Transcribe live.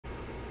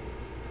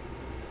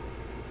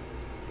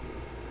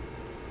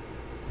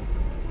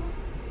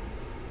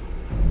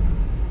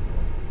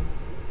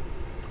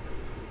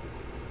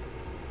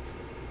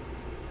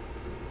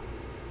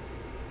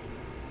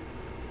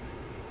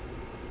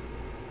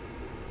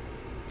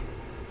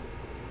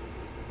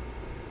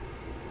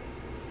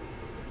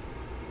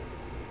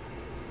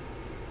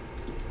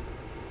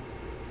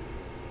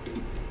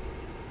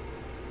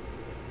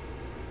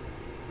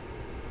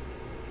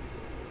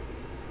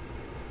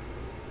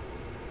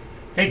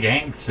Hey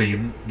gang, so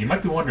you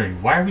might be wondering,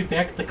 why are we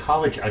back at the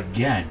college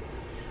again?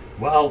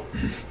 Well,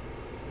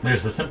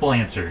 there's a simple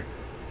answer.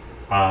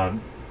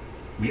 Um,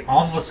 we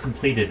almost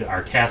completed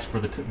our task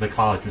for the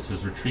college, which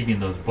was retrieving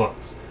those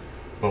books.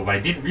 But what I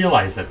didn't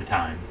realize at the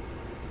time,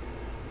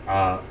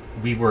 uh,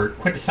 we were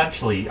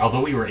quintessentially,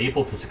 although we were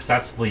able to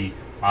successfully,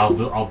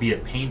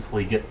 albeit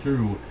painfully, get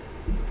through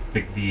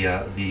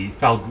the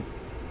Fel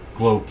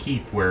Glow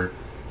Keep, where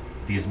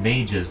these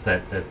mages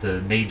that the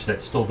mage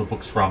that stole the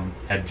books from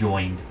had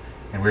joined,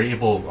 and we were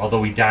able,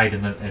 although he died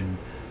and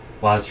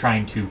while I was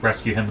trying to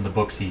rescue him in the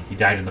books, he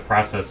died in the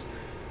process.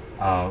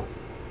 Uh,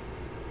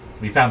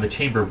 we found the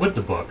chamber with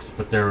the books,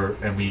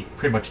 and we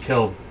pretty much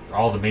killed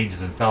all the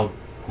mages in Fel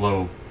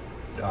Glow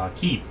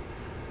Keep.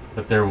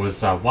 But there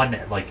was one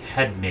like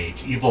head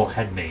mage, evil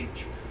head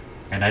mage,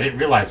 and I didn't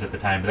realize at the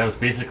time, but that was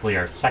basically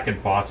our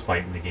second boss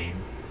fight in the game.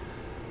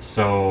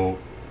 So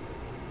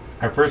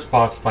our first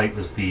boss fight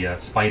was the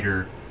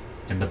spider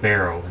and the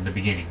barrow in the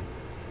beginning.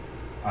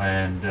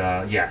 And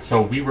yeah,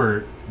 so we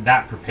were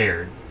not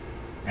prepared.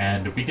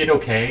 And we did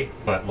okay,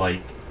 but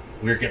like,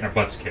 we were getting our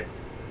butts kicked.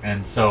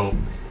 And so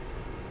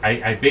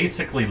I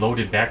basically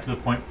loaded back to the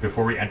point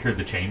before we entered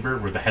the chamber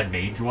where the head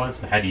mage was,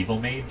 the head evil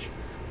mage.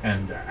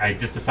 And I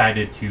just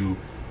decided to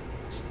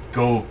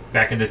go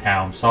back into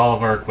town, sell all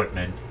of our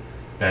equipment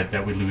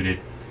that we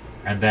looted,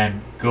 and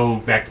then go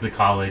back to the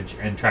college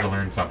and try to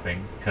learn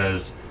something.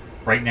 Because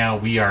right now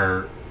we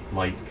are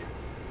like,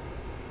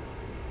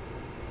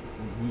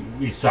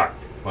 we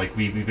sucked. Like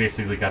we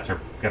basically got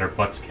our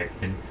butts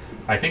kicked. And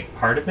I think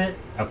part of it,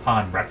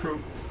 upon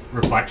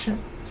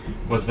reflection,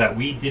 was that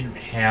we didn't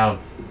have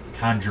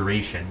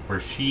conjuration, where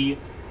she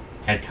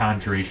had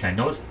conjuration. I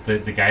noticed the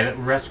guy that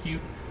we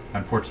rescued,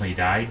 unfortunately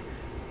died.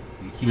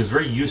 He was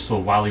very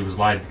useful while he was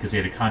alive because he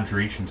had a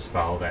conjuration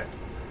spell that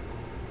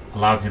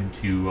allowed him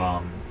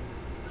to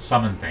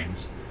summon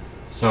things.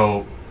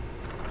 So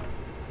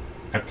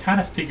I've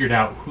kind of figured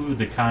out who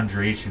the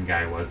conjuration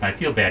guy was, and I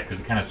feel bad because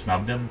we kind of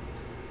snubbed him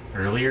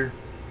earlier.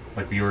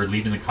 Like, we were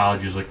leaving the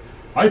college, he was like,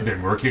 I've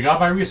been working on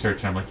my research.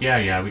 And I'm like,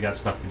 yeah, we got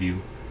stuff to do.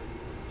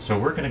 So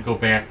we're going to go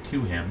back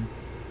to him.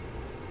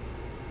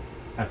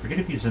 I forget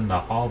if he's in the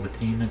Hall of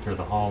Attainment or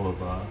the Hall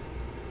of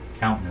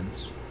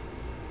Countenance.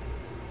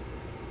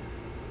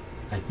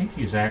 I think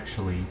he's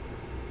actually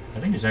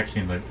in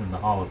the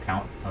Hall of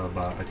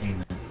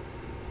Attainment.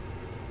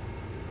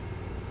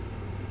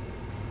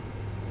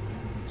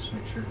 Just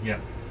make sure.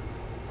 Yep.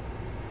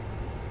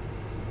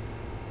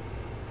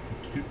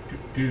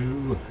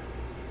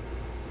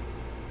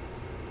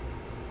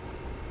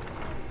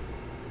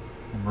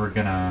 And we're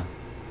gonna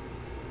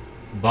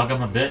bug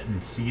him a bit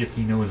and see if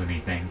he knows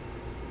anything.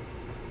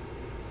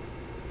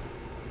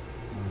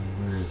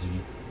 Where is he?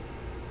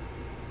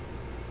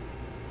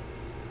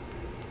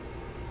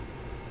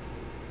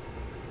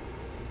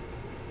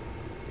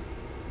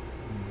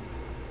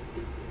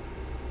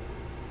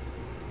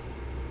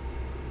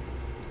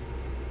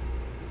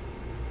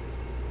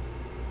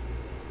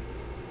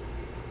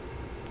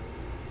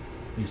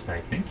 At least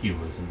I think he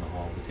was in the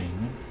Hall of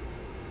Attainment.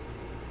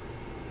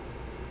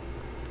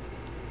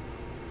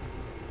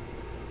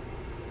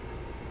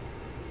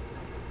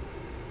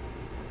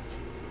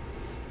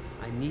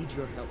 I need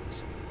your help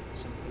with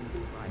something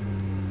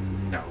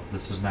private. No,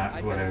 this is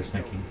not what I was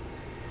thinking.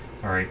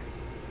 Alright,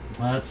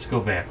 let's go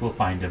back. We'll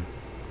find him.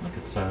 Look,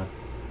 it's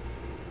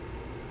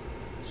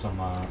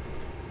some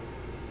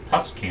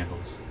tusk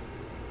candles.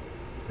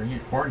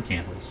 Brilliant horn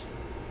candles.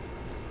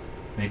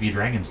 Maybe a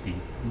dragon's teeth.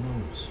 Who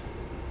knows?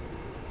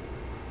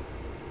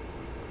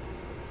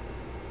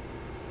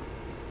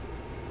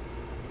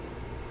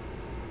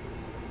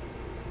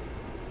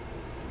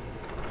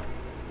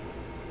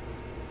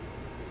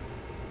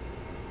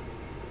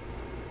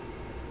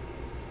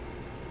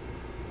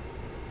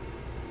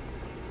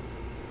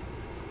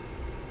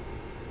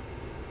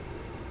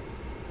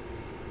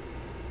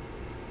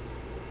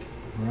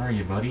 Where are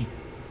you, buddy?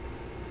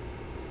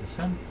 Is this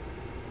him?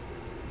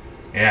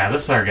 Yeah,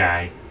 this is our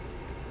guy.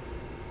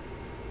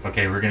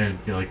 Okay, we're gonna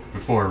be like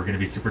before. We're gonna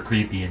be super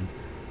creepy and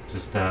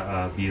just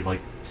be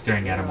like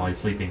staring at him while he's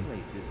sleeping.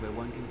 Places where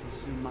one can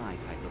pursue my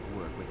type of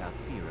work without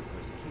fear of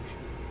persecution.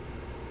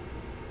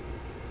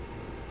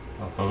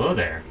 Oh, hello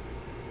there.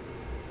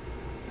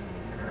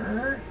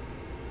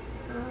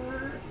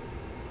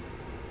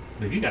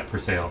 What have you got for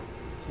sale?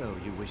 So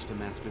you wish to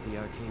master the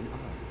arcane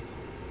arts?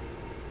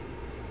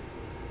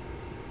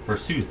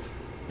 Forsooth,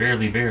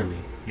 barely,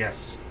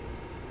 yes.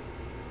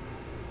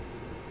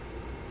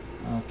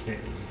 Okay,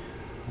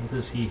 what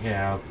does he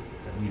have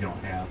that we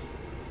don't have?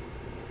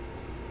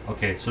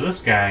 Okay, so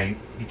this guy,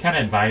 he kind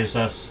of advised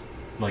us,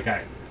 like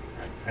I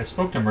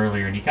spoke to him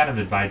earlier, and he kind of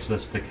advised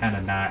us to kind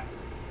of not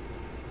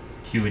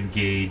to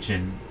engage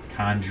in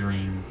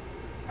conjuring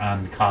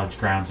on the college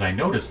grounds. I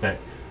noticed that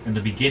in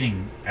the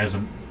beginning,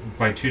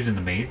 by choosing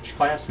the mage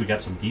class, we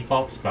got some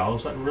default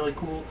spells that were really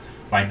cool.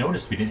 But I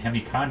noticed we didn't have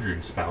any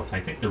conjuring spells.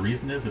 I think the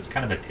reason is it's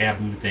kind of a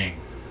taboo thing.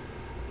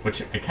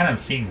 Which I kind of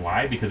seeing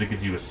why, because it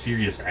gives you a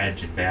serious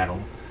edge in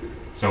battle.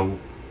 So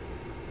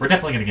we're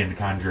definitely going to get into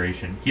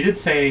conjuration. He did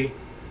say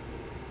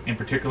and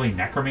particularly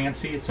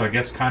necromancy. So I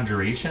guess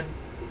conjuration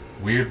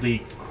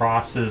weirdly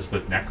crosses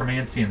with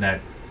necromancy in that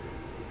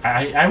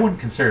I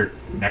wouldn't consider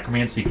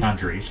necromancy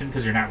conjuration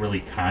because you're not really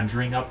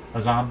conjuring up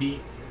a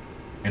zombie.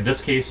 In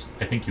this case,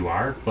 I think you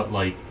are, but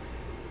like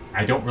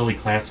I don't really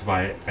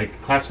classify it. I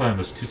classify them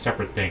as two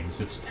separate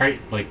things. It's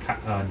like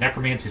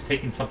necromancy is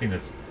taking something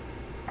that's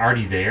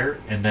already there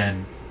and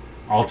then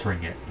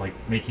altering it, like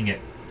making it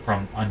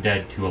from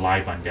undead to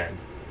alive undead.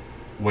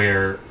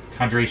 Where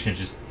conjuration is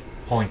just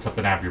pulling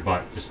something out of your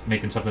butt, just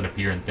making something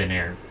appear in thin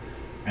air.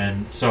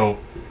 And so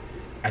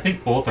I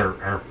think both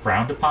are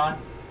frowned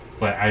upon,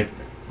 but I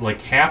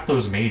like half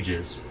those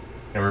mages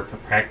that were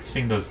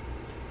practicing those,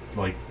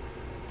 like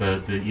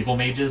the evil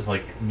mages,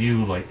 like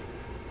knew like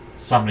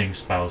summoning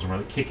spells and were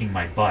like, kicking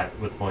my butt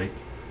with like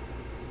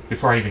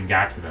before I even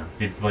got to them.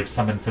 They'd like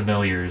summon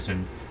familiars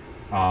and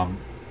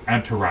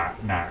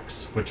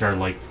enteronox, which are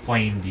like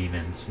flame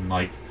demons and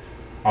like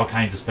all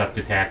kinds of stuff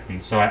to attack me.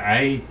 So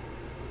I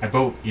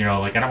vote, you know,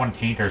 like I don't want to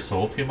taint our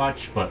soul too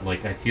much, but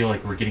like I feel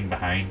like we're getting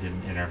behind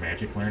in our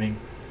magic learning.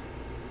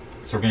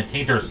 So we're going to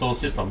taint our souls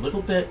just a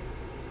little bit,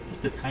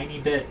 just a tiny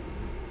bit.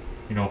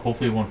 You know,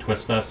 hopefully it won't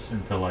twist us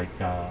into like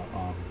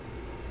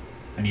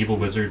an evil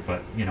wizard,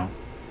 but you know,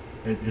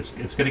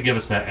 it's going to give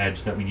us that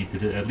edge that we need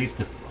to at least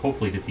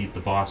hopefully defeat the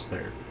boss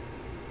there.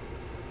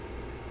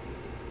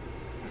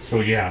 So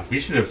yeah, we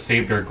should have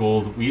saved our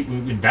gold. We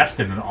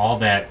invested in all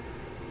that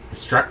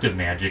destructive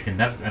magic,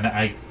 and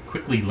I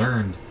quickly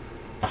learned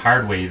the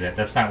hard way that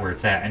that's not where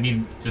it's at. I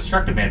mean,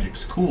 destructive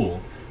magic's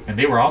cool, and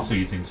they were also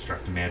using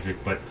destructive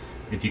magic, but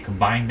if you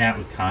combine that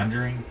with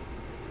conjuring,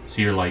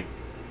 so you're like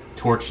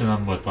torching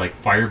them with like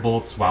fire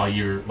bolts while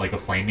you're like a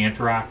flame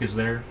antarok is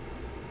there.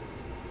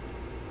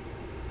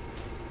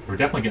 We're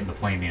definitely getting the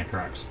flame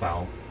antarok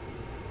spell.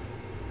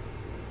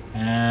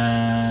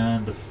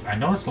 And I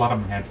noticed a lot of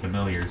them had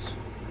familiars.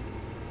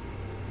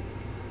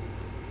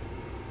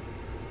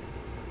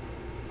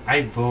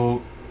 I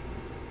vote,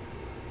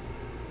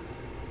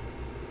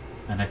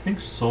 and I think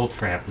Soul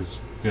Trap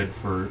is good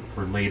for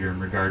later in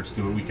regards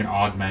to it. We can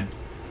augment.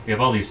 We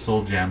have all these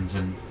soul gems,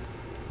 and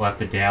we'll have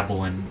to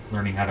dabble in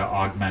learning how to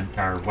augment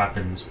our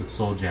weapons with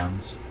soul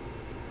gems.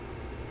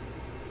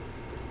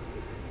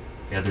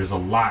 Yeah, there's a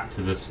lot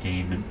to this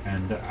game,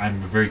 and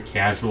I'm a very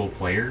casual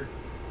player.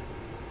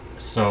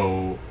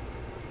 So,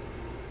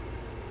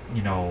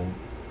 you know,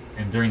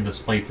 and during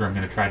this playthrough, I'm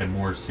going to try to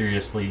more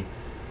seriously...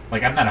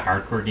 Like, I'm not a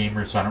hardcore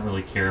gamer, so I don't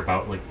really care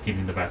about, like,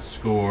 getting the best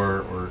score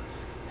or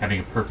having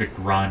a perfect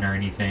run or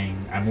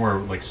anything. I'm more,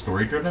 like,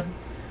 story-driven.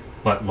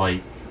 But,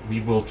 like,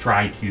 we will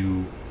try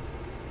to...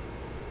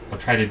 I'll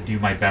try to do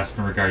my best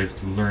in regards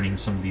to learning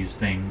some of these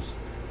things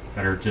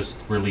that are just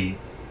really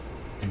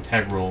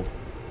integral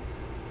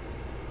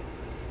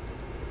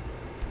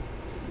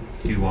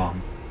to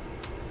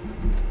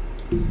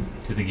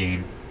the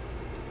game.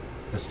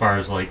 As far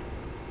as, like,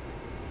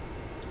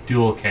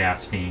 dual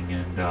casting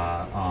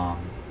and,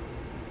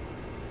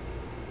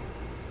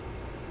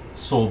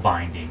 soul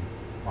binding.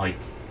 Like,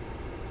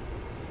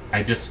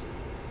 I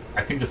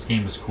think this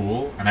game is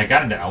cool, and I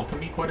got into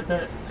alchemy quite a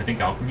bit. I think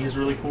alchemy is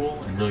really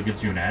cool and really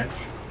gives you an edge.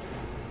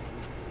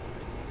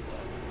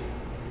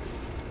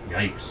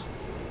 Yikes.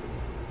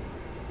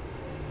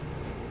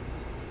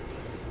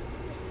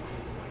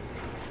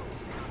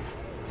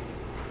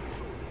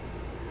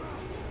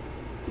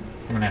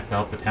 I'm gonna have to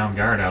help the town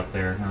guard out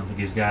there. I don't think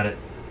he's got it.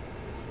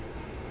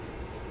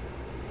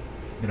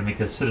 I'm gonna make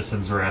a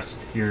citizen's arrest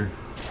here.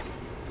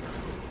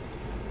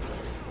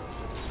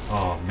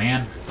 Oh,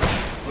 man.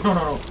 Oh, no.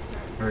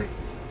 All right.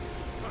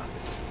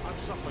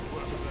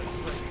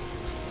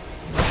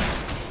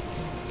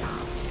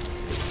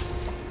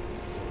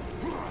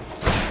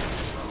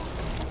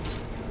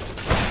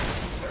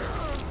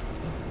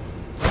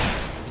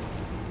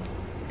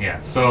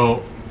 Yeah,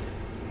 so...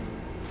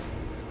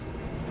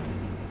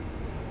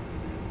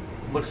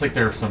 Looks like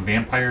there are some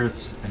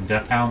vampires and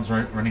death hounds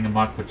running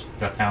amok, which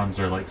death hounds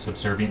are, like,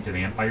 subservient to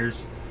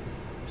vampires.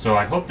 So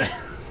I hope that...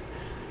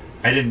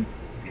 I didn't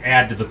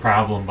add to the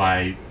problem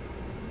by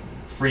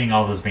freeing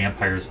all those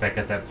vampires back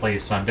at that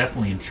place, so I'm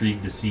definitely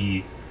intrigued to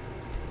see.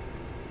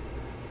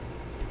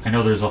 I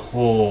know there's a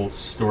whole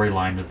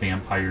storyline with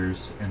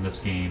vampires in this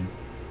game.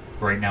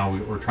 Right now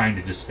we're trying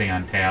to just stay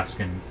on task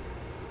and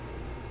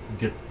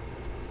get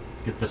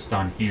this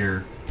done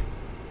here.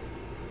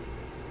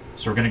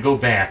 So we're going to go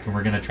back and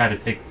we're going to try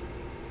to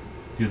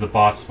do the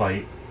boss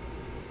fight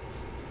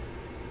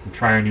and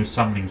try our new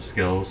summoning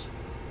skills.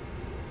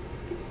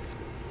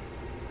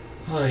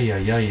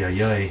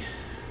 Ay.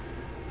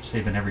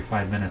 Saving every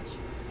 5 minutes.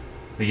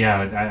 But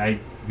yeah,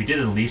 we did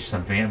unleash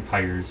some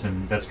vampires,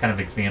 and that's kind of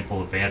an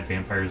example of bad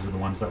vampires are the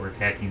ones that were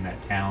attacking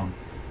that town.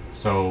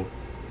 So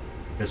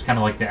it's kind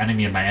of like the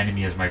enemy of my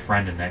enemy is my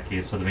friend in that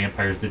case. So the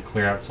vampires did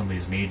clear out some of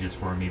these mages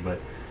for me, but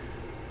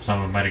some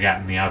of them might have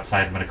gotten the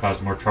outside, might have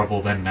caused more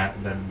trouble than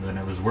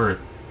it was worth.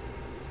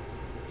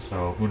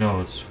 So who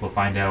knows? We'll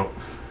find out.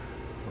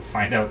 We'll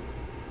find out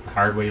the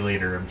hard way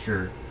later, I'm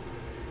sure.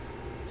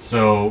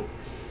 So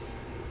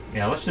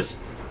yeah, let's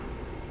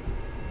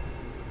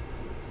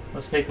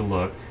take a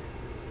look.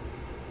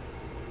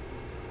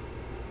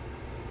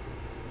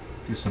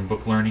 Do some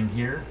book learning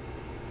here.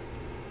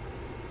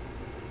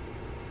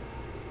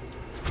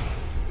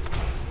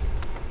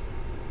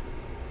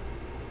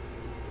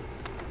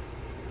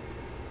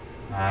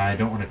 I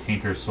don't want to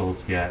taint our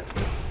souls yet,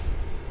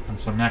 but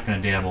so I'm not going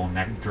to dabble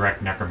in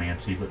direct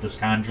necromancy, but this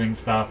conjuring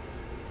stuff,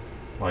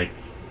 like,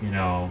 you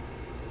know,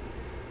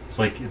 it's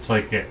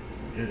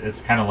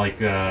kind of like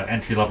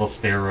entry-level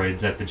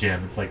steroids at the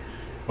gym. It's like,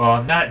 well,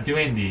 I'm not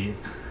doing the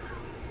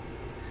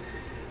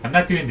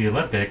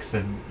Olympics,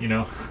 and, you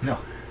know, no.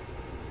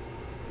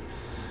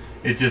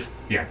 It just,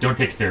 yeah, don't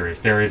take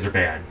steroids. Steroids are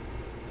bad.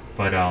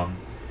 But,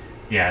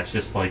 yeah, it's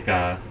just like,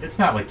 it's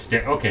not like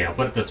okay, I'll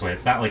put it this way.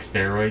 It's not like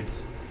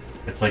steroids.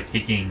 It's like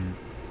taking,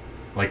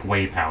 like,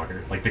 whey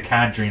powder. Like, the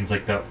Conjuring's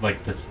like the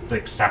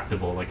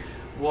acceptable. Like,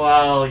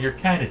 well, you're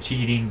kind of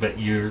cheating, but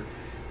you're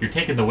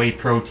taking the whey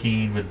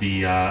protein with the,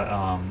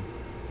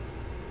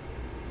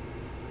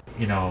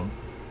 you know,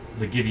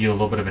 they give you a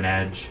little bit of an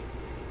edge.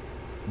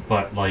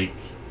 But, like,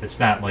 it's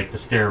not like the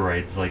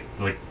steroids, like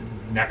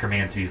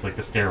necromancy's like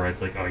the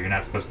steroids, like, oh, you're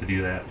not supposed to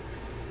do that.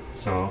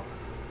 So,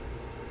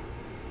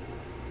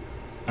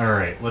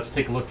 alright, let's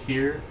take a look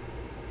here.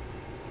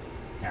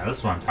 Yeah, this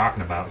is what I'm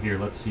talking about here.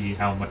 Let's see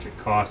how much it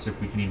costs if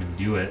we can even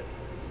do it.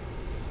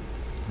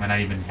 Might not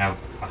even have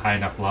a high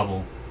enough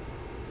level.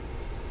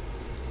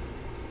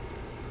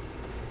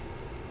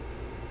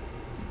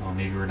 Well,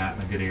 maybe we're not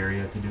in a good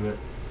area to do it.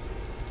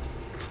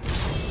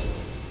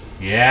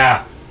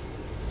 Yeah!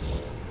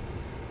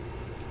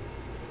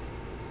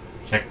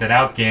 Check that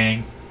out,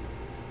 gang.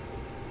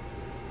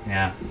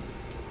 Yeah.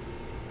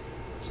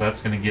 So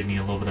that's going to give me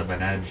a little bit of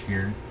an edge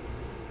here.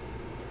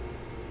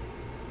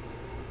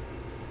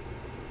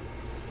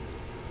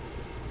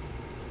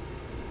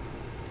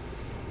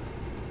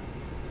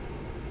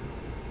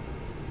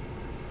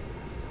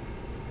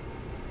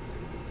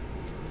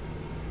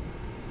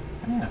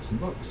 Yeah, some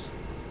books.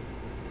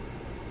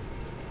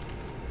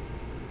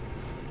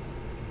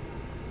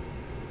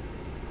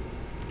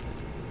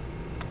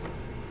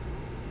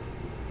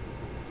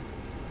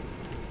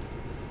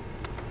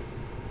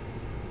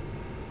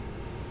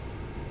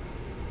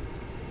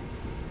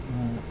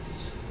 Let's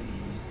see.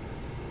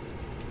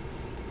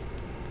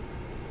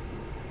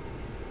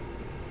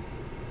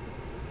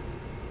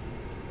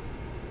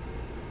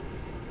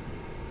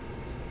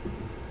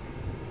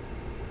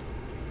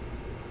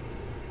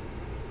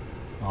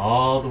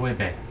 All the way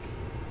back.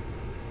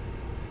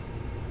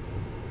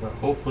 But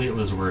hopefully it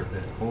was worth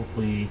it.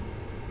 Hopefully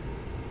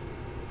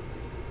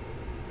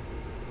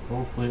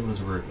it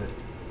was worth it.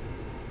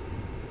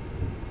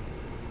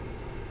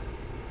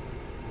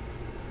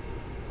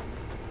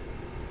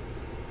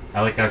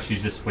 I like how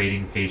she's just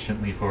waiting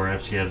patiently for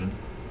us. She hasn't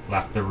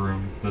left the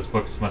room. Those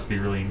books must be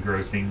really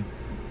engrossing.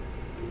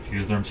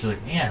 She's the room. She's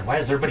like, man, why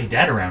is everybody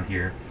dead around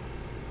here?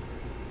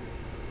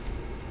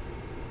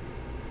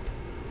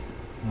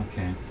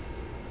 Okay.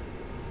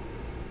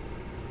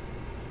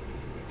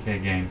 Okay,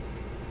 gang.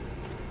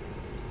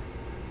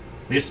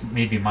 At least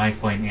maybe my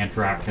flame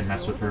Anthrop can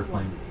mess with her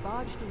flame.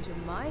 Barged into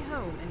my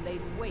home and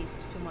laid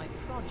waste to my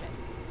project.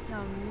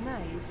 How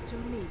nice to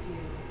meet you.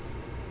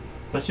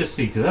 Let's just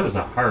see, because that was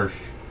a harsh.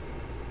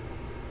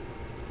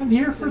 I'm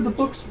here for the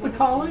books of the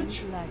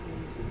college.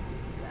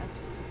 That's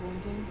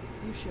disappointing.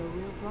 You show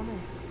real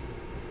promise.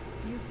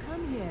 You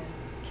come here,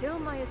 kill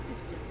my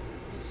assistants,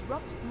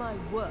 disrupt my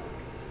work.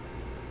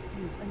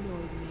 You've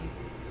annoyed me,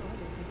 so I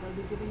don't think I'll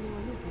be giving you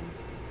anything.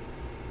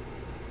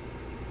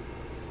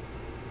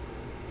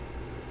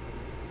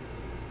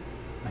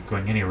 Not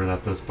going anywhere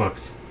without those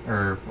books.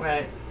 Or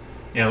what?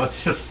 Yeah,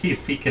 let's just see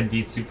if we can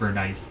be super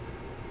nice.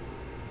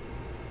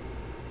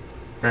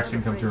 Perhaps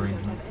we can come to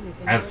arrangement.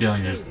 I have a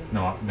feeling there's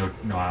no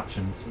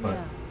options, but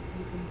now,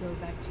 you can go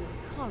back to your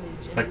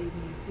college and leave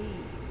me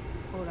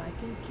be, or I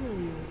can kill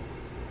you.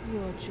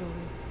 Your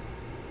choice.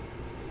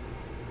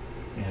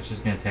 Yeah,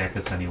 she's gonna attack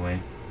us anyway.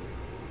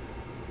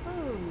 Oh,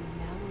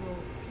 now we're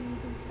all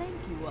please and thank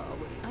you, are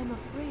we? I'm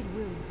afraid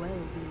we're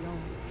well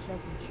beyond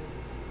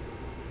pleasantries.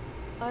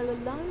 I'll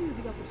allow you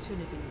the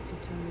opportunity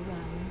to turn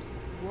around,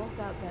 walk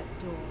out that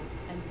door,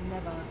 and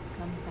never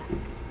come back.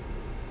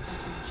 I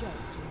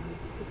suggest you move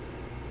quickly.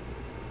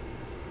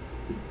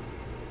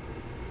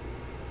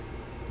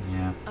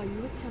 Yeah. Are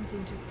you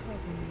attempting to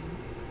threaten me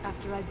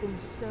after I've been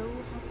so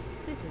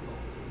hospitable?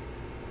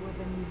 Well,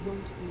 then you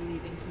won't be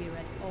leaving here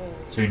at all.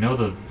 So you know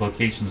the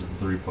locations of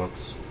the 3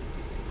 books.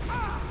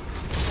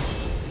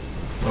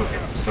 Okay,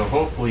 so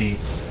hopefully,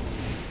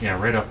 yeah,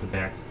 right off the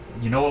bat.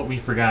 You know what we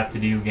forgot to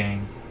do,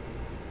 gang?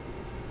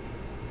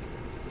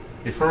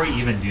 Before we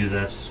even do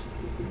this,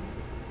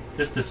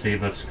 just to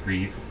save us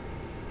grief,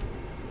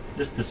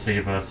 just to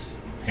save us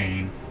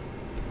pain.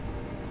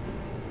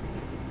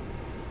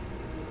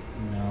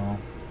 No.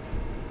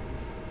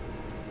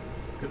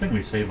 Good thing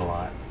we save a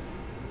lot.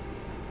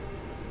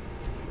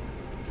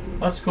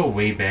 Let's go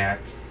way back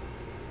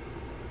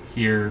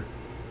here.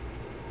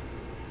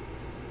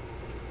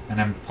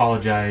 And I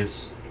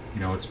apologize,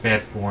 you know, it's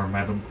bad form. I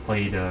haven't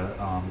played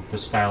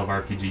this style of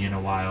RPG in a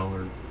while,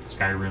 or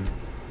Skyrim,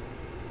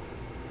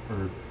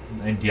 or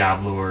in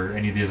Diablo or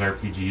any of these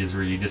RPGs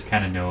where you just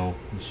kind of know,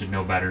 you should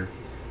know better.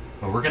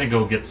 But we're gonna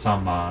go get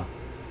some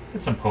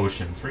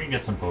potions. We're gonna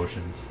get some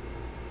potions.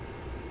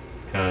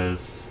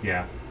 Because,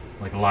 yeah,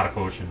 like a lot of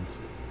potions.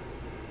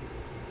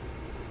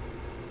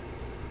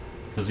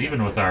 Because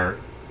even with our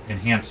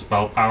enhanced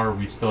spell power,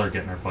 we still are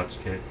getting our butts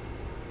kicked.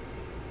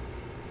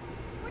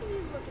 What are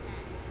you looking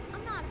at?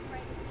 I'm not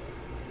afraid of you,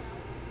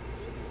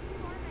 even if you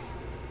are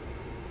male.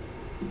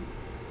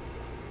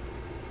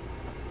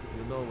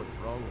 You know what's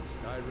wrong with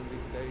Skyrim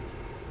these days?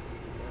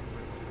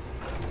 Everyone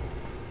seems so...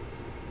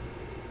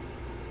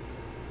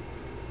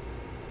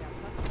 Got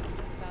something for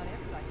just about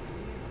everybody in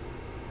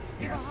here.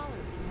 Give a holler if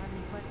you have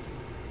any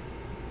questions.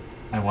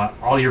 I want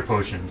all your You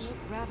potions. look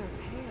rather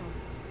pale.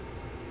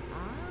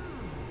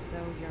 Ah, so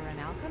you're an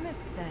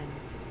alchemist then.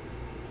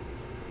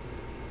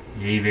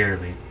 Yea,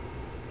 verily.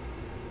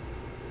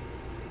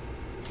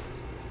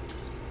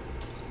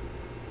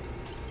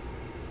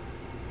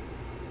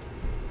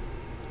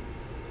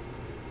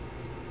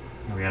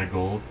 Oh, we out of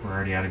gold? We're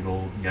already out of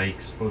gold.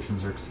 Yikes,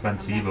 potions are Come back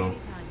expensivo.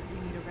 anytime if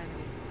you need a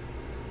remedy.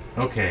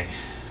 Okay.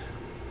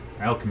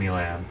 Alchemy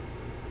lab.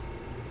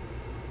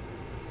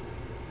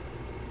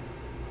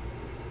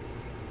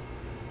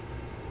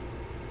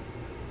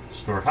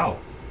 Store health.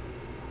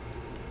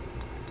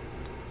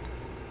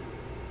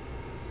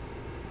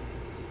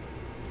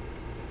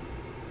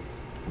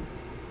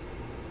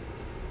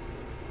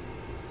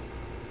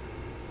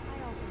 I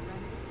offer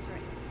remedies for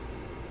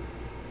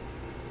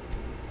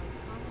things both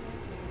common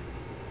and rare.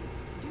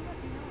 Do let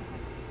me know if I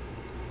can.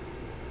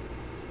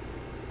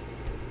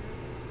 Your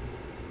service.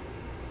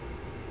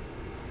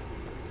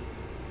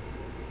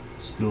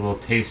 Let's do a little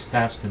taste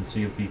test and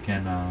see if we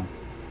can, and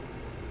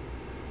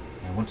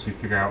once we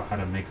figure out how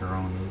to make our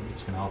own,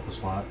 it's going to help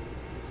us a lot.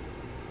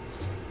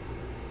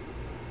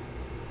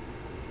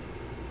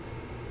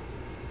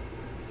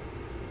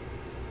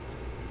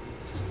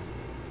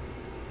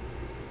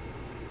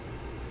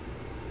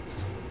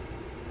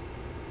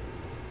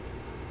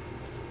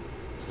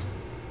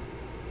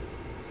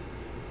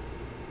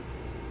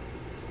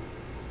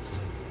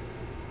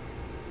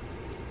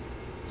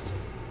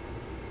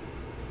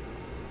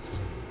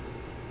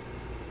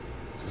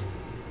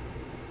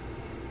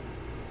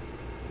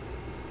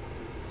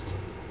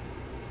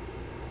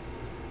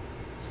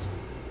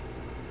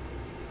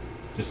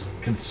 Just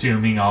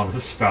consuming all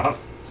this stuff.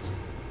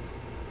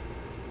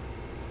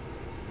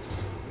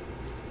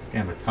 I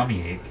have a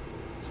tummy ache.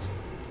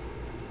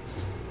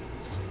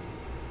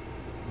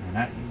 I'm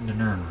not eating the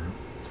Nern root.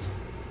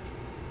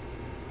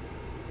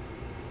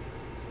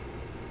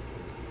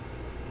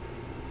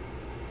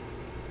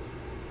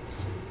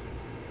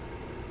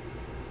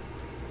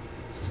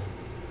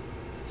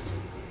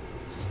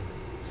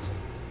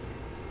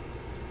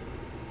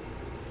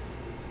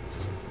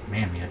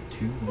 Man, we had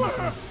two.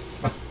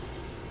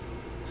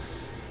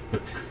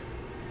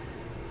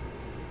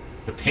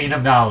 The pain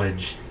of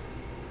knowledge.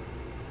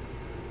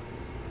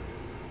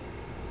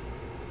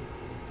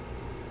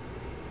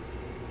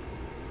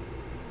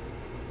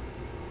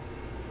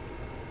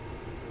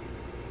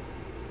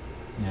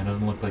 Yeah, it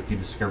doesn't look like you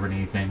discovered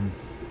anything.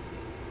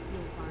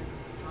 You'll find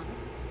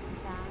tonics,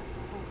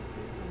 salves,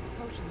 poultices, and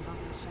potions on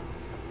their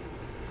shelves.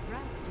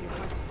 Browse to your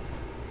heart.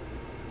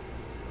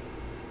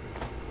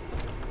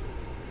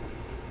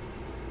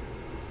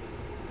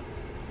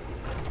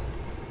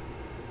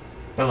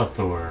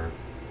 Bellathor.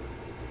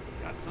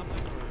 Got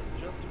something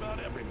for just about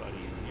everybody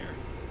in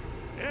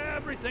here.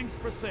 Everything's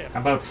for sale.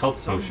 How about health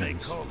Some may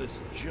potions? call this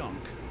junk.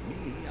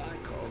 Me, I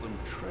call them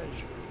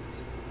treasures.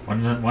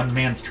 One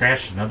man's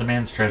trash is another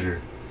man's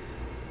treasure.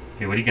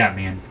 Okay, what do you got,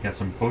 man? Got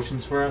some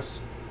potions for us?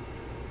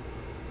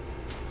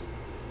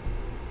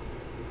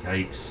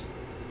 Yikes.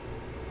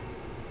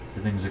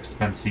 Everything's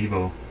expensivo.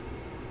 Do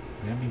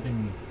you have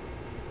anything?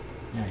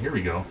 Yeah, here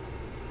we go.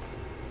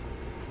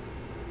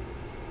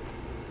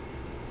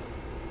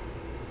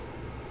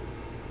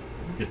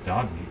 Where'd we get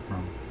dog meat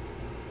from?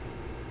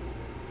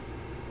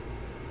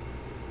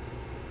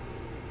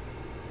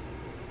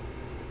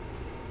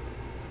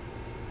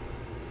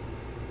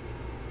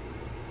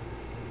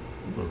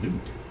 Ooh, the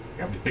loot.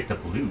 Yeah, we picked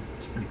up loot.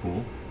 It's pretty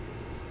cool.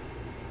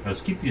 Now,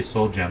 let's keep these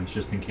soul gems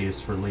just in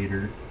case for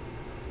later.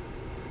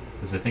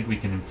 Because I think we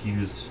can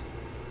infuse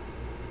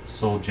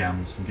soul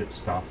gems and get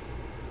stuff.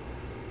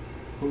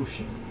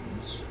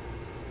 Potions.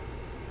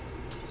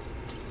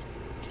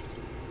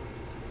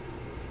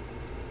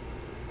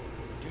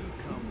 Do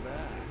come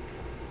back.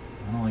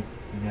 I don't like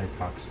the guy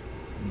talks to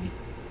me.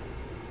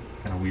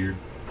 Kind of weird.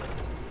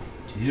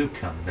 Do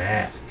come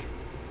back.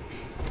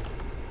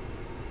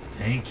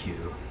 Thank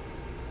you.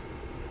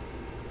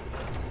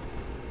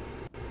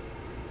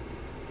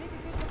 Take a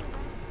good look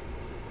around.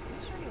 I'm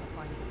sure you'll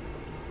find what you're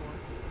looking for.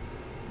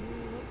 You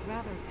look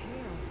rather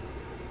pale.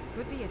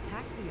 Could be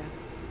ataxia.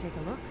 Take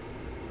a look.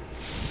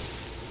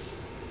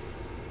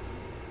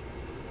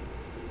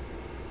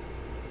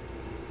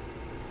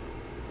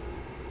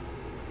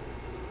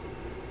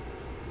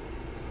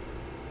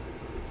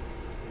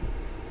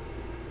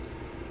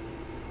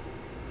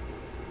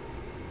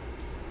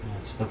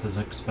 Yeah, stuff is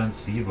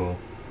expensivo.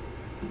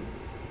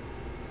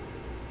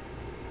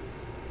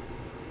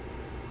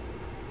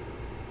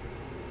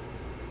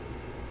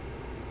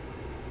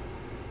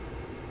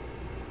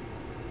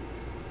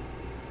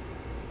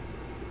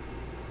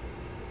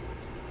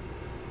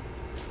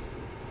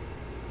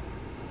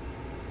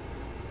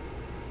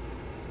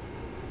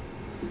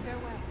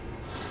 Farewell.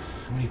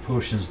 How many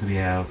potions do we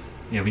have?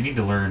 Yeah, we need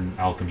to learn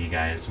alchemy,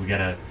 guys. We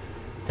gotta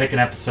take an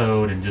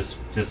episode and just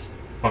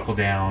buckle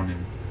down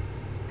and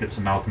get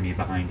some alchemy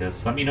behind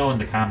us. Let me know in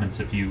the comments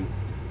if you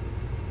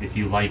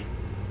like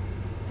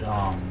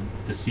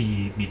to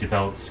see me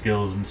develop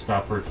skills and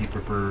stuff, or if you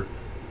prefer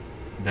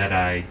that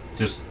I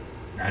just,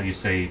 how do you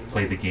say,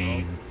 play the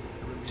game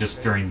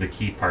just during the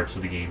key parts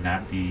of the game,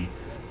 not the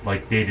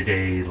like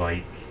day-to-day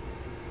like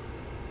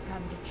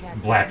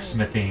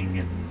blacksmithing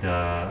and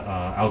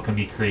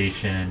alchemy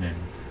creation and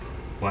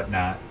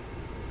whatnot.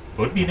 It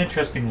would be an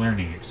interesting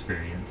learning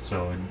experience.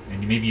 So,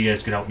 and maybe you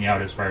guys could help me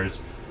out as far as,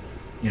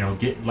 you know,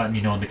 let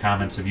me know in the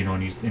comments if you know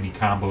any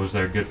combos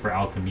that are good for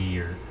alchemy,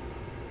 or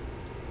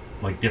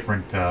like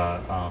different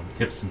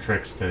tips and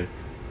tricks to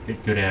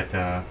get good at,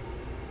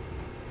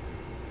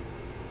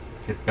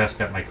 get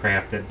best at my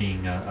craft at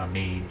being a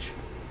mage.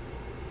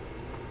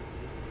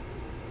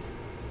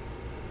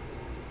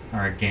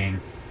 Alright, gang.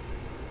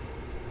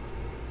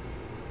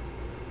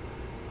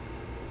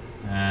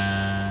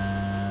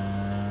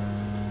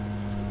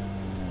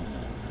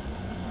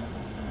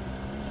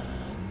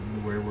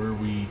 Where were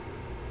we?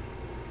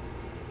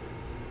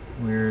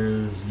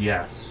 Where's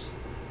yes?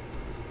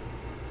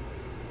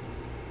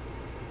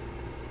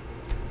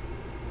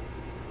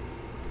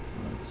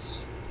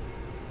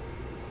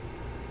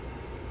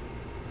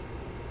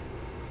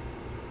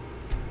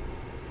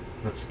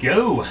 Let's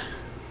go.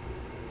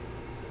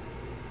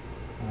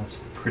 That's a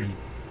pretty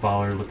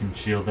baller looking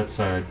shield. That's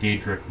a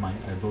Daedric,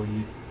 I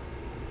believe.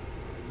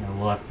 Yeah,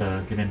 we'll have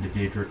to get into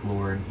Daedric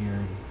lore in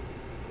here.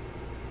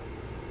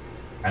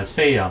 I'd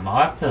say I'll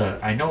have to.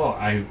 I know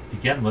I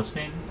began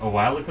listening a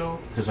while ago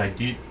because I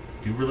do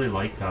really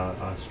like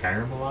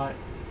Skyrim a lot.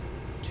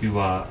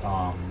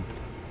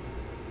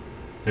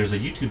 There's a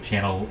YouTube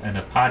channel and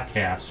a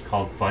podcast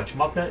called Fudge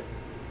Muppet,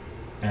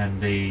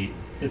 and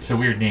it's a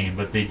weird name,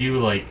 but they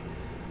do like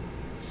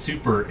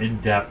super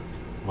in-depth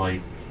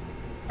like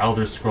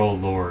Elder Scroll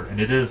lore, and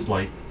it is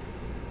like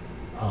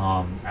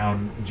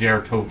on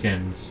J.R.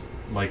 Tolkien's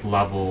like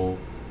level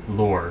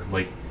lore,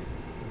 like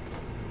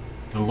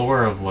the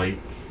lore of like,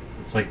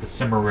 it's like the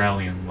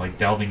Silmarillion, like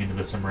delving into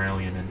the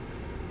Silmarillion. And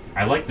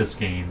I like this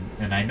game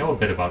and I know a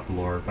bit about the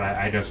lore, but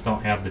I just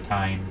don't have the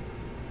time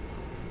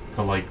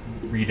to like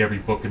read every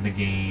book in the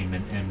game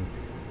and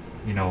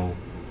you know,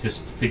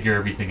 just figure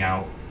everything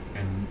out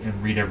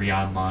and read every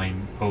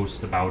online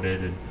post about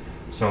it. And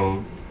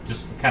so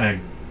just kind of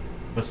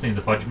listening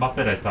to Fudge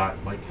Muppet, I thought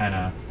like kind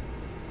of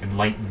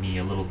enlightened me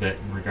a little bit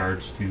in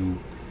regards to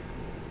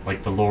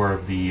like the lore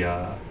of the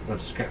of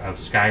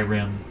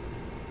Skyrim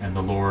and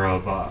the lore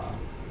of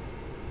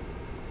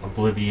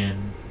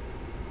Oblivion.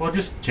 Well,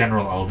 just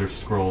general Elder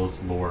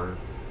Scrolls lore.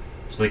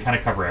 So they kind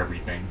of cover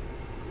everything.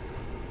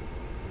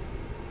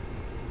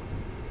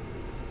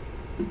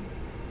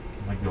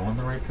 Am I going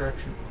the right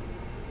direction?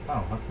 Oh,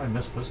 how come I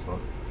missed this book?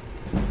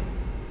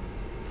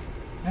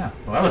 Yeah,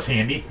 well that was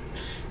handy.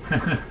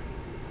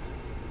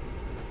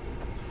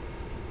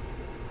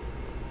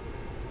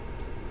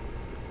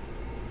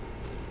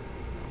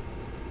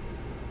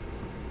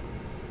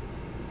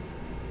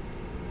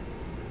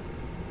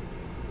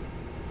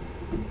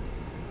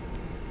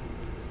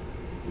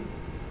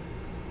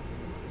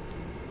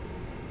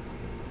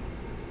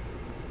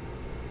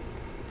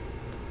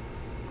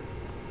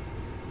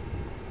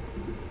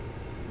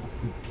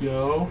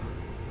 Go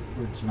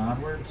upwards and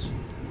onwards.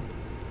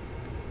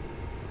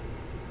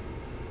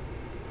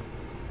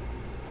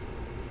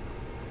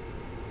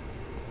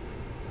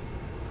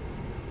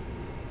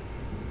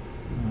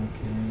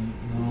 Okay,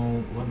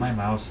 no, well, my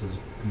mouse is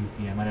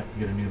goofy. I might have to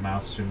get a new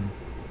mouse soon.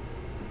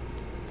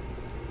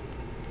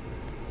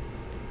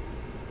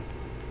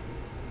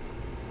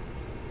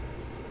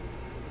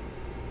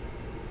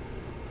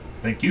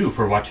 Thank you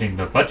for watching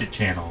the Budget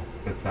Channel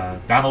with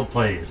Donald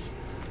Plays.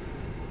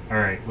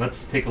 Alright,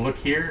 let's take a look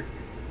here.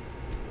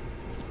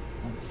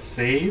 Let's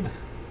save.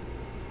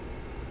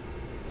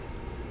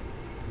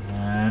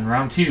 And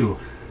round 2.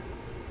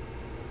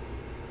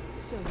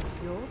 So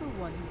you're the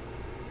one.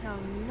 How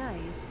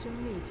nice to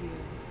meet you.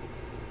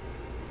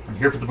 I'm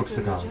here for the books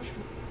So of you're college.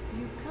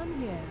 You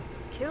come here,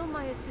 kill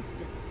my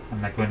assistants. I'm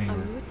not going Are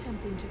anywhere. you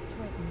attempting to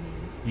threaten me?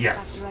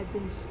 Yes. After I've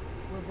been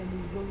well, then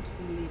you won't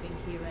be leaving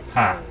here at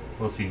Ha! all.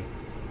 We'll see.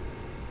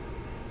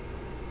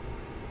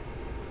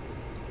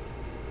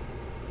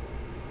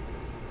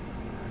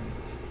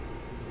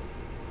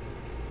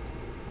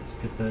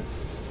 Get that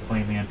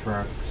Flame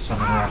Antrock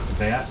Summoner off the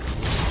bat.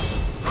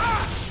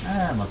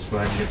 And let's go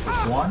ahead and get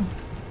this one.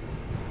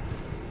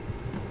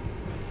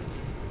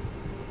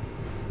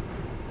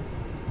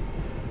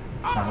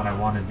 That's not what I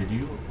wanted to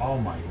do. Oh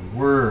my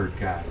word,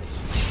 guys.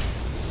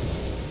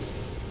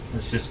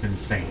 It's just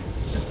insane.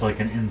 It's like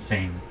an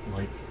insane,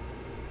 like...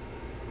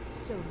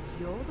 So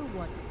you're the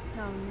one.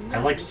 How nice I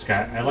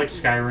like to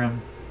meet you. Skyrim.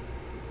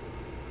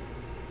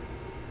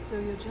 So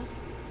you're just...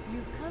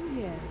 You come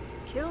here,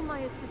 kill my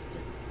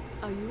assistants.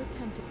 Are you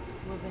attempting...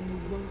 Well, then you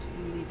won't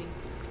be leaving.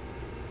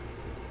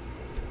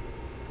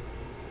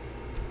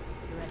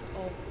 You're at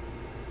all...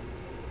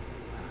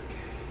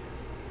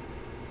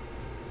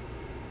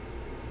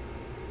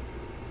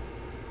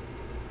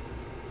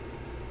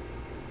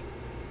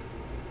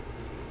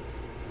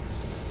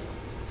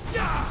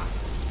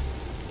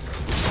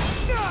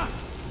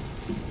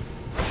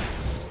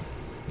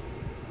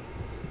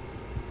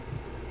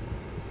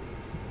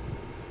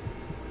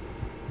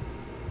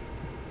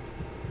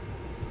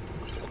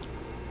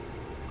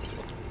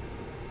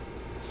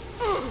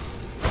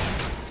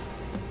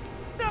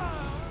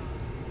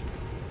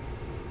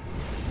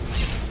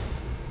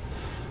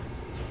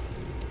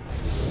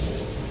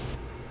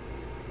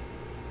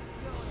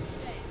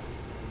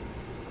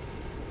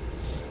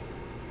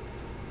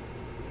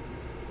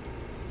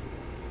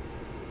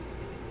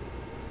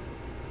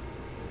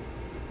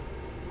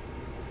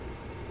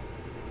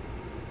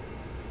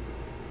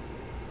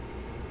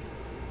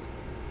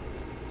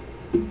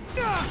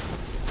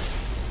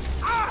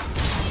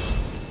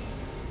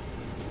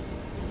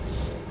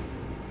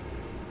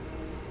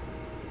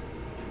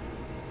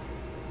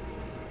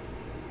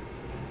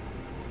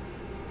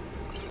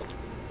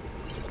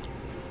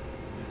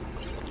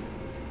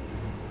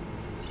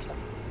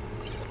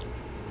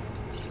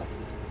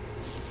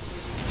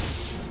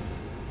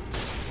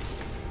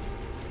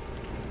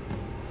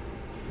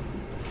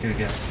 Here we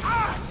go.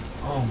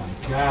 Oh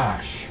my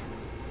gosh.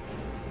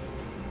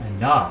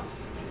 Enough.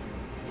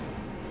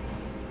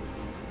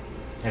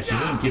 Yeah, she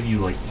doesn't give you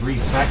like 3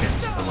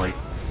 seconds to like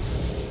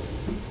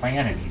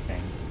plan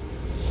anything.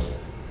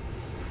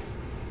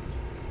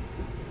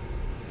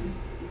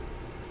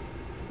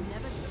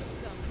 Never could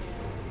have come there.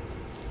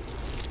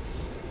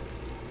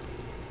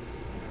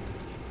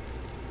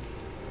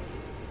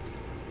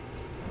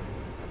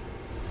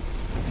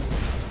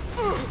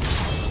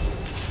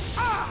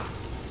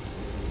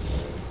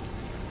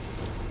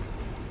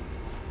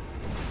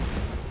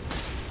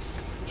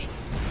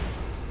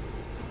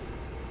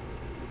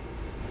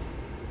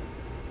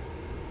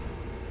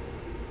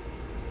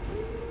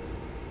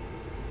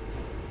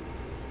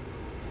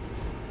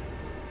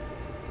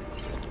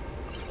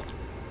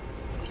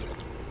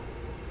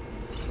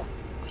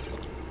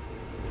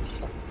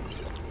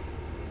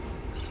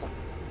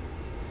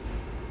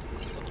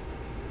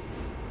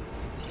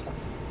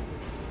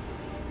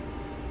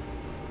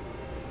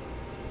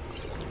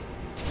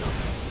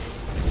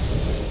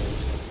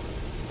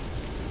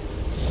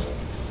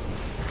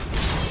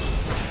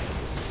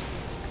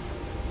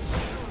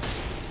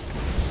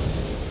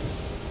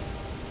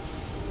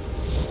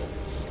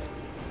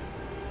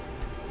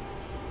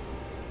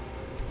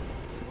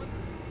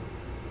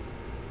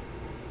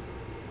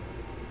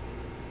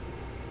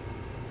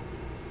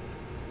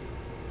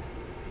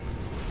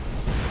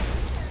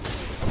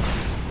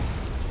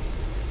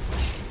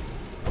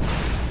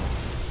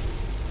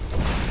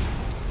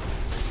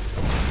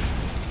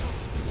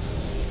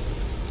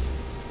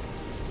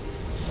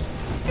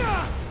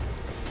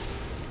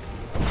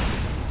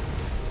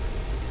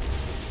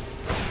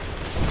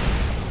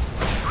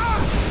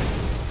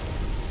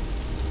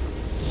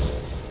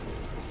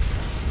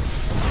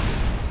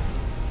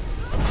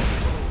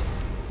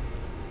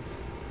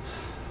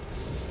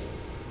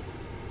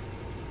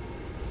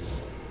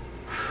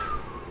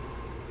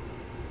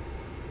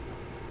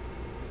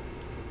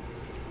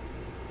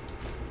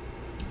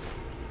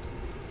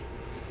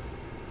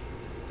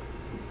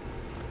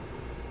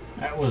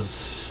 That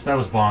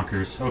was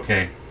bonkers.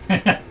 Okay.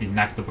 He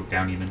knocked the book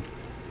down even.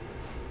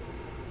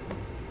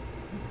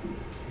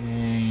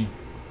 Okay.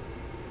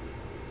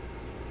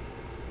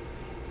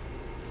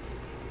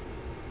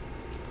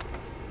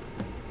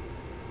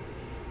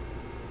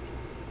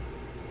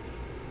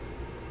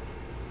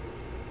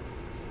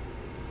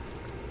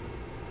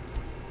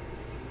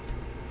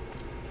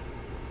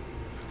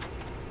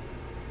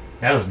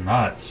 That was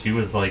nuts. She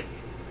was like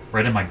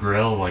right in my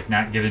grill, like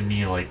not giving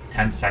me like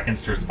 10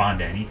 seconds to respond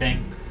to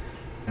anything.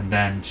 And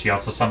then she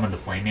also summoned a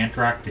flame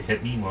antroc to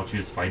hit me while she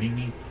was fighting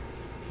me.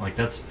 Like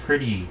that's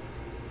pretty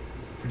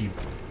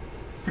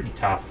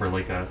tough for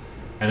like a.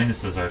 I think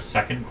this is our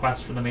second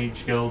quest for the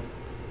Mage Guild.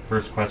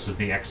 First quest was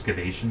the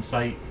excavation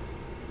site.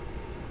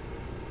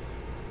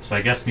 So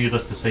I guess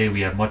needless to say,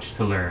 we have much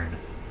to learn.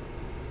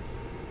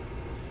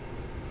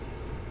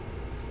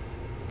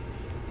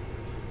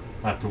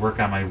 I'll have to work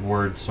on my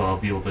ward so I'll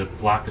be able to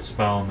block a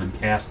spell and then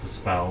cast a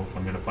spell if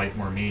I'm going to fight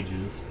more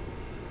mages.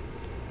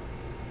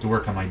 To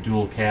work on my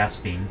dual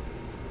casting.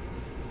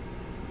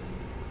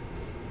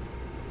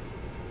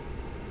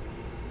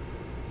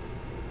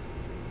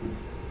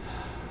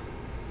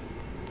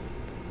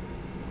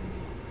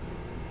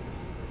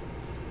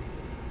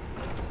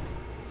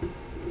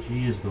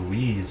 Jeez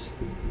Louise.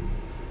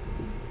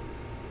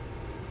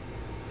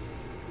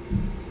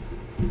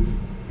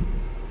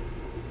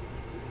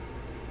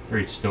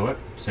 Very stoic.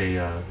 Say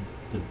the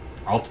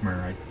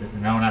Altmer, right?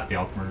 No, not the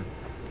Altmer.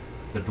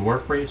 The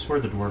dwarf race? Where are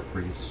the dwarf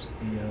race?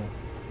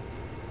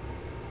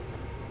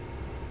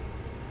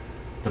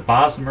 The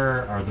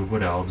Bosmer are the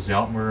Wood Elves, the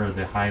Altmer are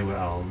the High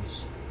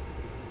Elves.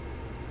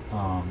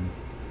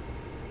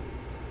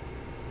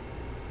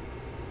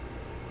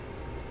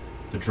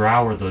 The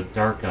Drow are the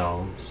Dark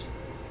Elves.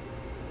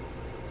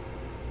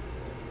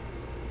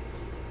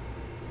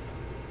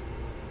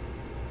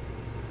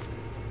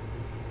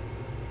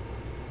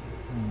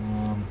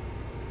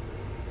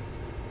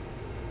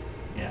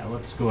 Yeah,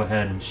 let's go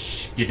ahead and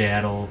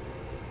skedaddle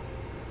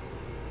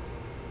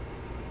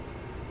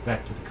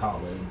back to the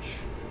college.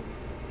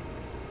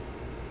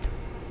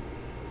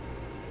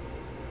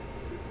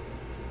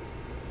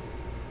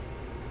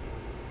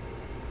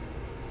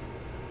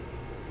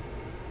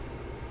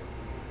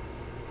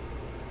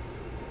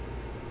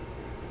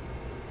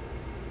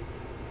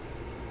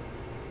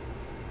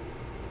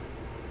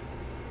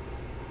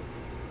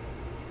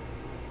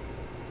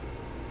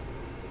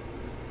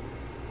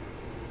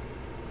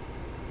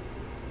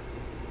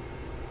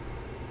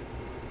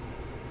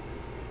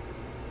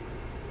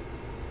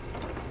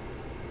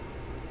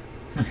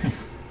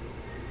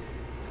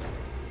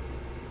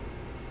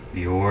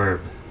 The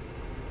orb.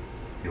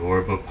 The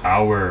orb of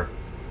power.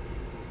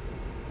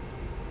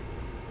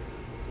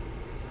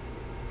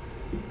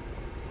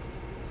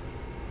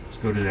 Let's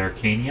go to the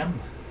Arcanium.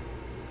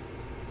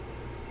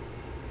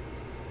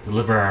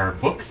 Deliver our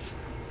books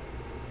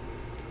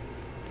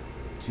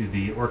to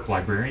the Orc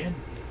Librarian.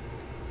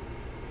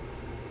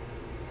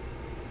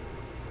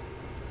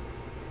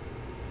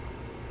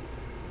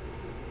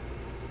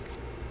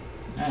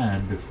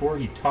 And before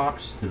he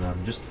talks to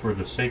them, just for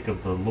the sake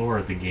of the lore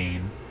of the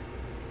game,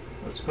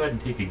 let's go ahead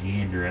and take a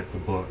gander at the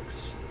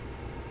books.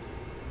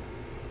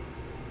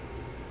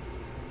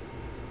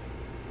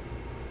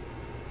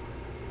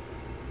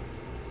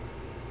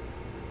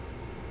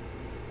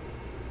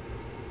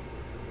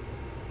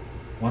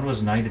 One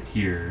was Night of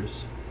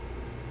Tears.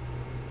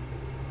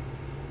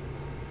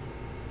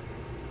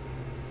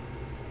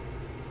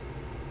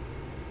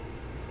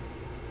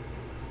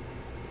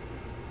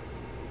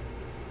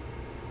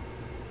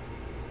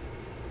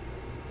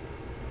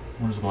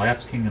 One was the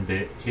Last King of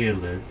the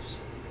Aelids.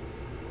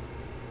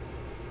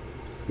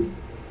 It's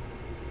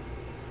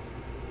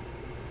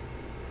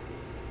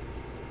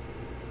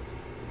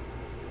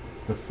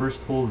the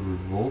First Hold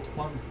Revolt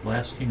one?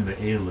 Last King of the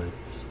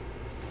Aelids.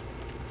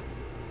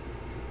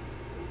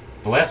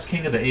 The Last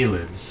King of the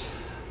Aelids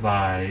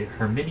by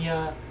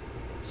Herminia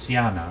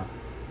Siana.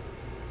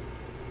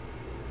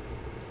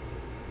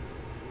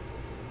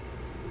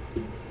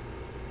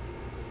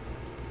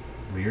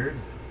 Weird.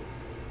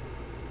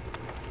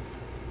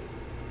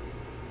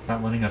 It's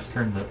not letting us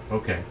turn the...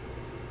 Okay.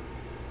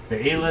 The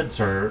Aelids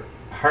are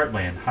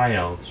Heartland High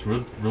Elves,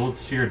 ruled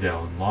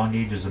Cyrodiil in long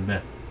ages of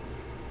myth,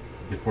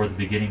 before the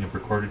beginning of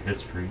recorded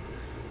history.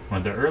 One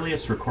of the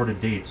earliest recorded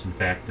dates, in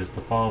fact, is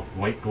the fall of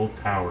the White Gold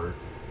Tower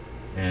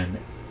in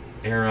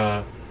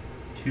Era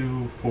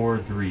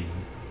 243.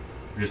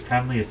 It is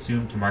commonly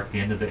assumed to mark the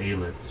end of the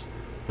Aelids.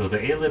 Though the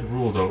Aelid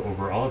ruled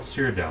over all of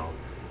Cyrodiil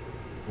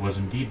was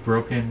indeed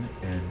broken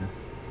in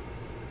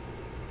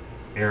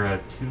Era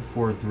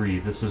 243,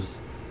 this is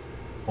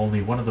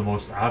only one of the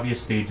most obvious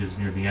stages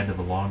near the end of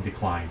a long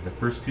decline. The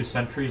first 2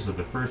 centuries of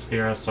the First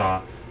Era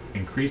saw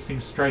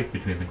increasing strife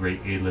between the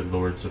great Aelid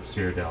lords of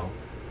Cyrodiil.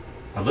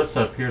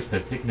 Alyssa appears to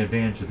have taken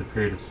advantage of the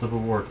period of civil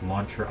war to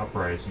launch her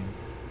uprising.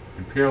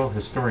 Imperial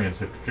historians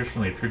have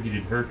traditionally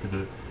attributed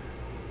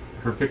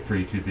her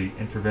victory to the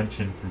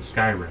intervention from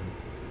Skyrim.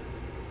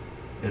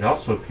 It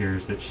also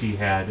appears that she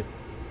had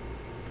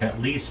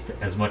at least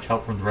as much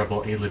help from the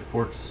rebel Aelid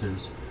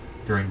forces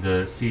during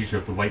the siege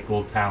of the White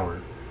Gold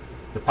Tower.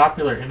 The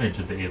popular image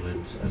of the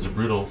Aelids as a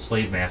brutal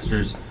slave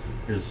masters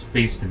is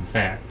based in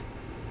fact.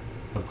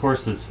 Of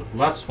course, it's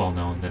less well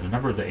known that a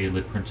number of the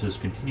Aelid princes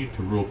continued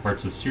to rule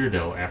parts of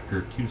Cyrodiil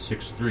after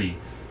 263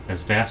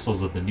 as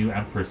vassals of the new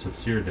Empress of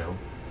Cyrodiil.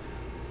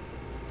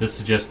 This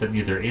suggests that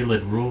neither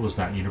Aelid rule was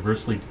not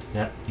universally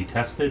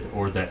detested,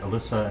 or that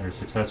Alyssa and her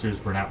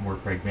successors were not more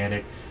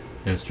pragmatic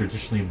than is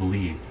traditionally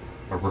believed,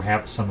 or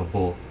perhaps some of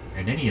both.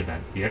 In any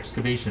event, the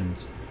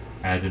excavations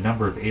at a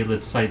number of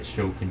Aelid sites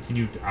show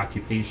continued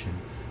occupation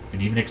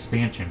and even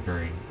expansion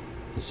during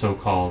the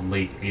so-called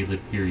late Aelid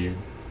period,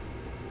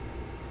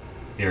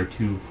 Era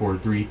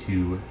 243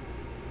 to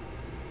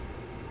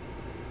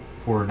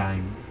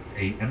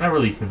 498. I'm not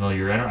really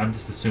familiar. I'm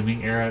just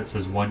assuming Era. It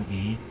says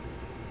 1E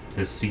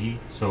to C,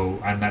 so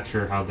I'm not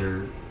sure how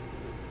they're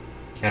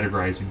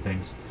categorizing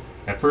things.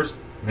 At first,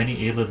 many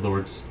Aelid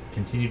lords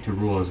continued to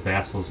rule as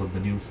vassals of the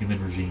new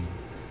human regime.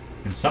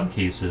 In some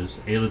cases,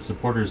 Aelid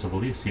supporters of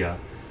Elysia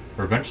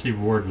were eventually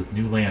rewarded with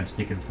new lands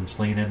taken from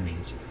slain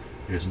enemies.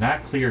 It is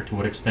not clear to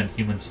what extent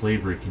human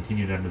slavery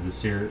continued under the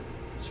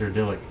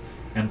Cyrodiilic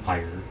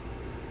Empire.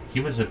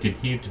 Humans have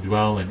continued to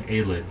dwell in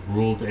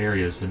Aelid-ruled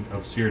areas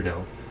of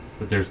Cyrodiil,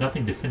 but there is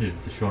nothing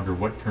definitive to show under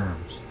what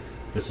terms.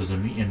 This was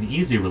an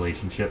easy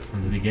relationship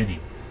from the beginning,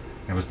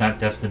 and was not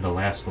destined to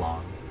last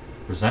long.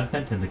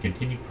 Resentment and the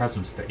continued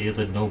presence of the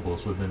Aelid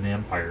nobles within the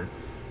Empire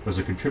was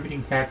a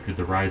contributing factor to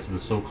the rise of the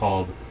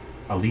so-called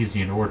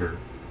Elysian Order,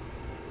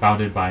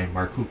 founded by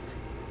Markuk.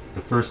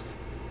 The first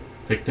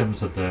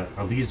victims of the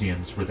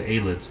Elysians were the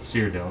Aelids of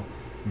Cyrodiil.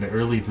 In the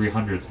early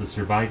 300s, the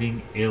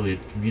surviving Aelid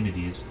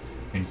communities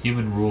in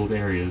human-ruled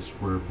areas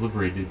were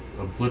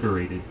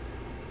obliterated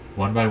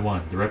one by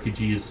one, the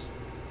refugees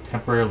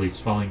temporarily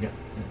swelling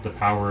the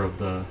power of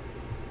the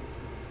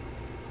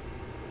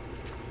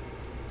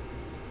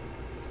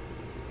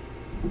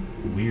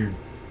weird.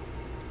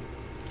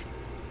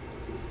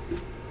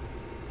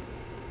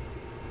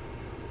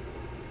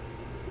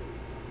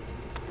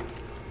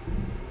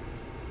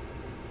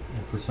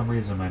 And for some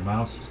reason my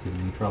mouse is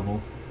giving me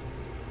trouble.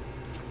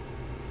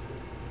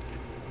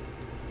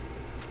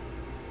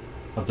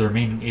 Of the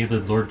remaining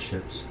Aelid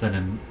lordships, then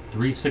in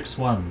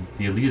 361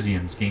 the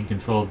Elysians gained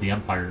control of the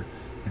Empire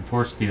and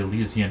enforced the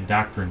Elysian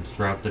doctrines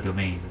throughout the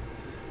domain.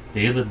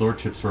 The Aelid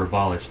lordships were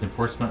abolished.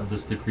 Enforcement of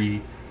this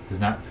decree does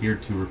not appear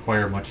to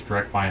require much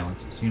direct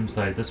violence. It seems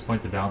that at this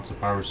point the balance of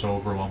power is so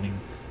overwhelmingly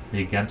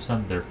against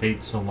them, their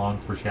fate so long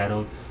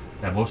foreshadowed,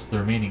 that most of the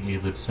remaining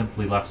Aelids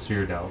simply left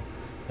Cyrodiil,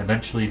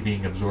 eventually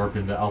being absorbed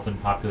in the elven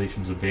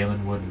populations of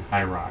Valenwood and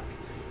High Rock.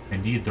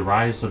 Indeed, the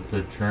rise of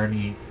the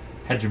Journey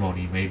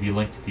hegemony may be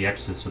linked to the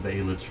exodus of the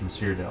Aelids from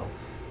Cyrodiil,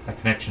 a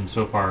connection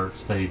so far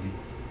studied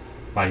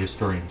by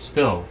historians.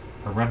 Still,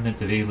 a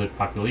remnant of Aelid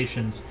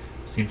populations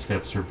seems to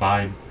have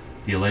survived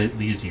the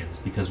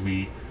Elysians, because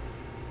we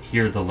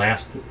hear the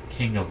last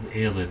king of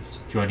Aelids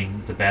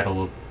joining the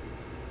Battle of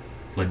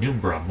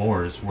Lanumbra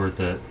Moors, where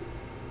the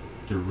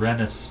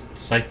Durenus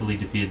scyphically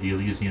defeated the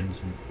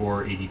Elysians in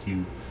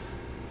 482.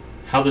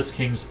 How this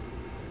king's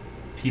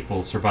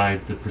people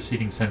survived the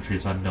preceding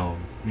centuries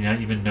unknown. We do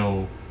not even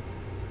know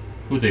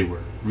who they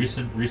were.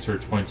 Recent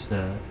research points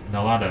to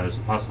Nalada as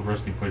a possible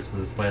resting place for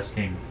this last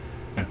king.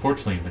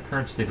 Unfortunately, in the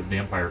current state of the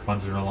empire,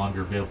 funds are no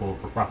longer available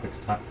for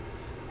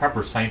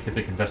proper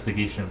scientific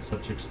investigation of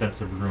such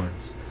extensive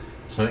ruins.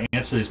 So to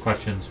answer these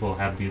questions will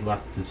have to be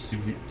left to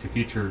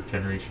future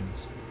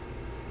generations.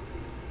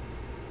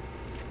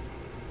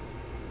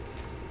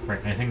 Right,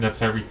 and I think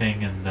that's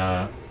everything in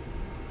the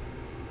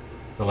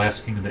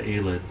Last King of the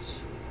Aelids.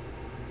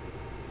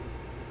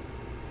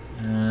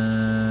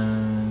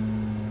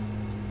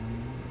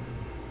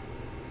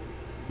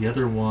 The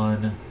other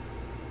one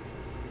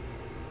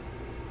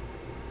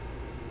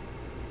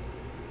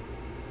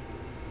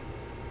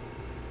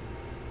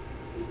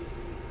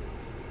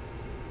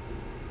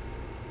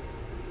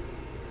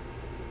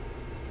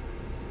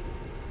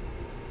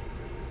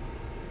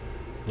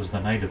was the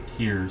Night of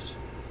Tears.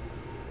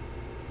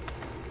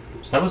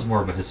 So that was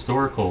more of a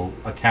historical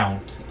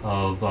account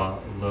of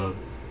the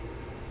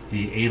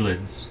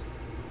Aelids.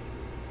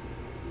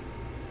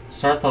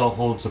 Sarthal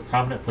holds a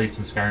prominent place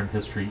in Skyrim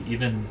history.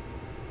 Even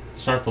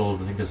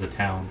Sarthal, I think, is a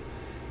town.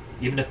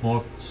 Even if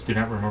most do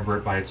not remember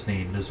it by its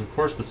name, it is of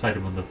course the site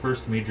of one of the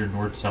first major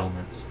Nord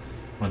settlements,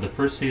 one of the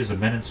first cities of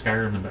men in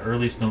Skyrim and the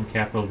earliest known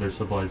capital of their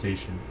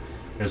civilization.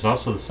 It is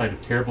also the site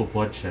of terrible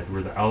bloodshed,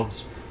 where the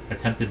elves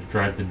attempted to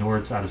drive the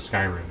Nords out of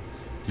Skyrim,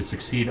 to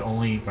succeed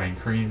only by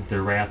incurring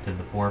their wrath in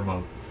the form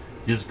of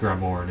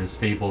Ysgramor and his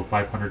fabled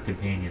 500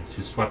 companions,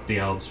 who swept the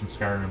elves from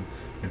Skyrim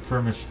and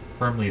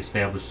firmly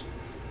established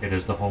it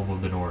as the home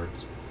of the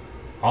Nords.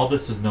 All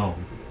this is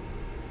known,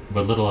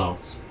 but little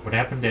else. What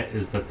happened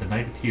is that the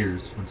Night of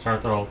Tears, when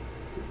Sarthal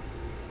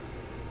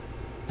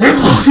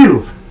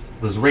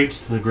was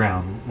razed to the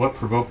ground, what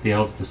provoked the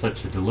elves to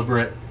such a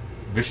deliberate,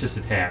 vicious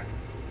attack?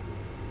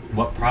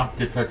 What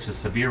prompted such a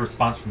severe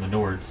response from the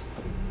Nords?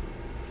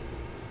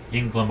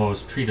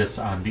 Inglamo's treatise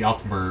on the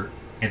Altimer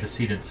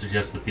antecedent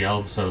suggests that the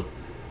elves of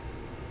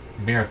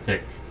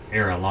Merethic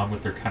era, along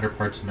with their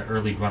counterparts in the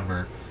early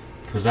Dwemer,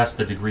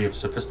 possessed a degree of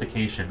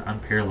sophistication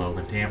unparalleled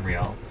in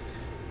Tamriel.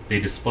 They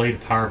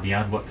displayed power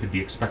beyond what could be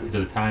expected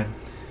at the time.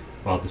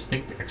 While a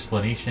distinct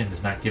explanation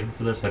is not given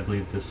for this, I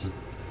believe this is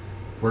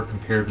work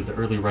compared with the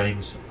early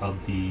writings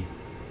of the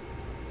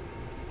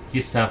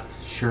Hiseth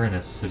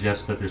Shurinus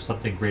suggests that there's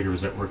something greater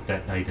was at work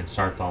that night in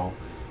Sarthal.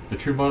 The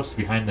true motives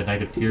behind the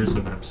Night of Tears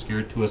have been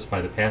obscured to us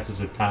by the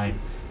passage of time,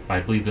 but I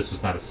believe this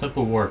is not a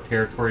simple war of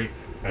territory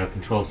out of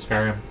control of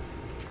Skyrim.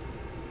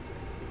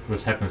 It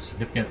was having a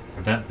significant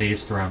event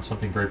based around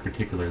something very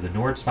particular. The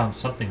Nords found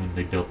something when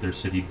they built their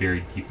city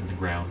buried deep in the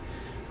ground.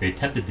 They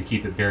attempted to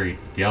keep it buried,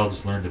 but the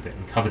elves learned of it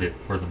and coveted it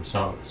for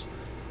themselves.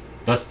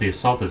 Thus they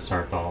assaulted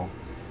Sarthal.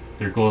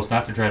 Their goal is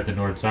not to drive the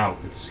Nords out,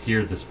 but to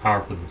secure this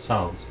power for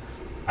themselves.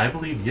 I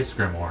believe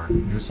Ysgramor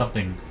knew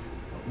something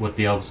what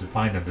the elves would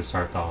find under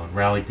Sarthal and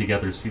rallied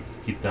together as people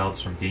to keep the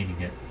elves from gaining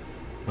it.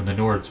 When the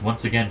Nords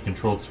once again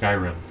controlled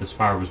Skyrim, this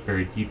power was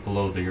buried deep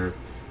below the earth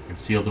and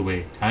sealed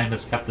away. Time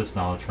has kept this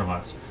knowledge from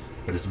us,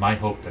 but it is my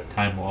hope that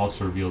time will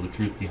also reveal the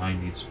truth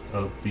behind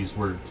these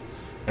words.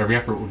 Every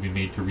effort will be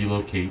made to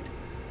relocate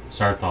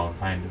Sarthal and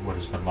find what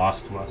has been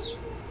lost to us.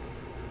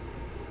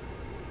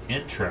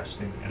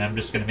 Interesting. And I'm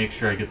just going to make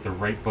sure I get the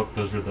right book.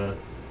 Those are the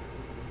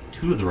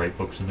two of the right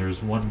books, and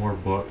there's one more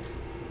book.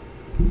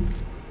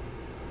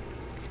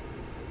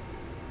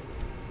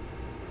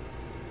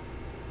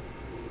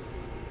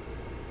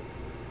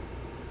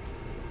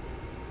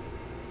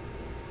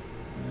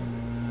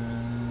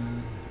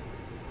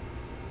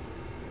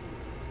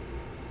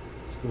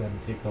 Let's go ahead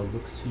and take a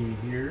look-see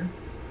here.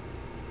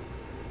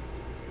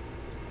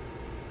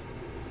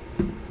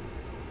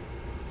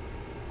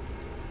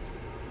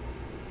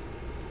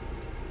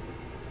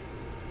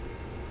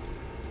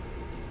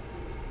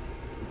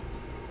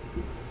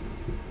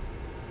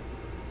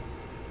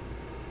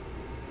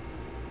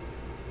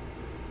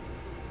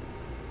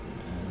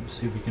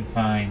 See if we can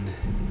find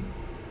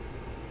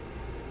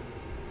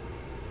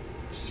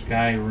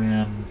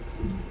Skyrim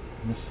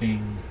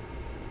missing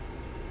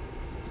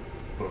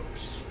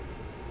books.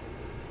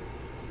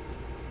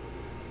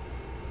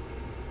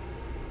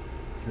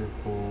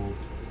 Careful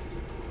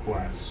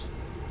quest.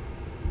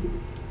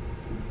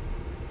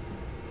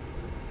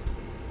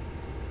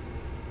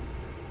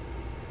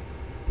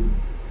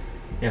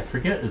 Yeah,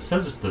 forget, it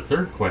says it's the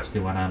third quest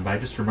they went on, but I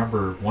just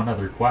remember one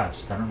other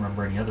quest. I don't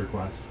remember any other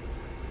quests.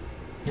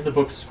 In the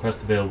books,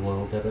 quest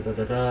available.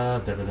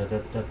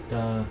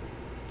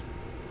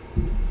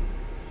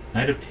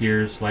 Night of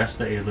Tears, Last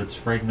of the Aelids,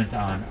 Fragment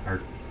on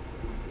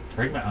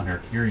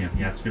Arterium.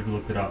 Yeah, it's good we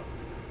looked it up.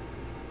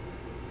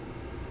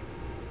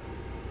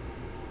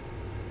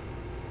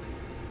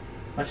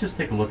 Let's just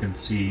take a look and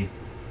see.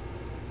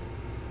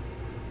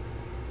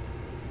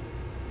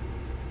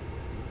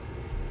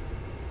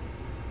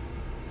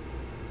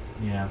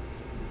 Yeah.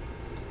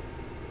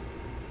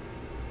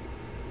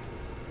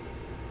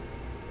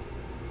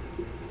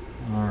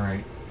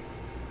 Alright.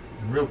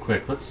 And real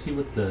quick, let's see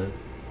what the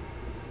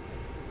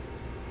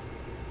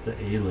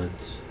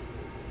Aelids.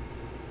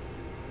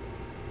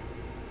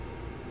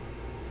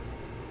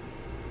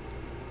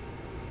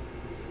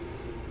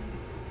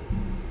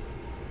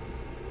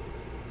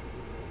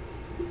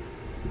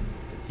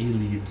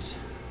 Elids.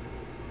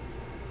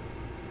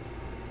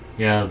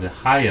 Yeah, the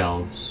High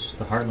Elves,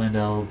 the Heartland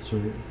Elves,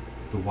 or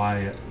the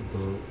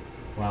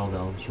Wild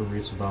Elves, or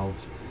race of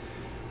elves.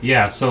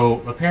 Yeah,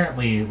 so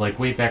apparently, like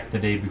way back in the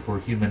day before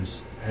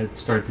humans had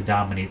started to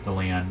dominate the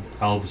land,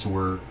 elves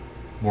were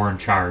more in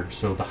charge.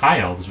 So the High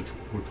Elves,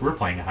 which we're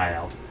playing a High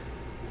Elf,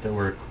 that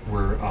were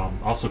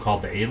also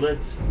called the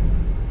Elids.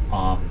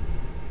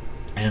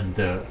 And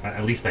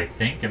at least I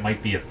think it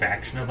might be a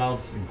faction of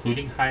elves,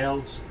 including High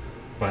Elves,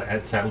 but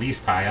it's at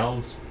least High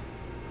Elves.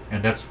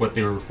 And that's what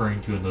they were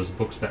referring to in those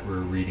books that we were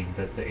reading,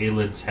 that the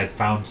Elids had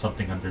found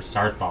something under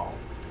Sarthal.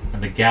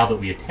 And the gal that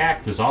we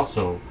attacked was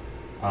also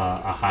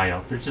a High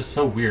Elf. They're just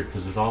so weird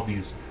because there's all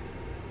these...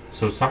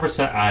 So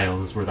Somerset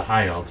Isle is where the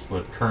High Elves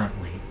live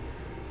currently,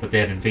 but they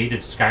had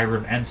invaded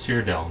Skyrim and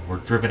Cyrodiil and were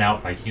driven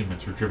out by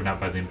humans, were driven out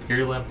by the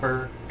Imperial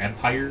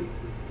Empire,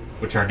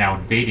 which are now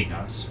invading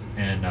us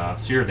in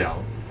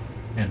Cyrodiil,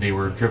 and they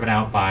were driven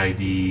out by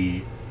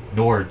the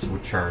Nords,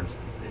 which are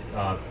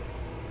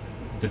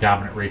the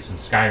dominant race in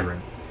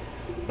Skyrim.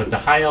 But the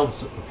High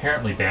Elves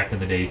apparently back in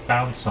the day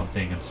found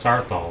something in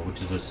Sarthal,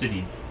 which is a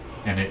city,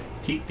 and it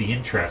piqued the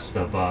interest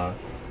of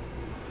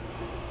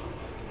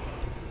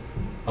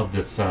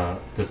this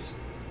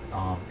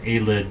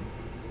Elid,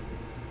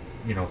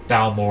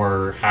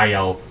 Thalmor High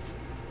Elf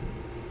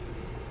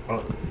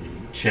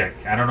chick.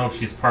 I don't know if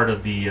she's part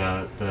of the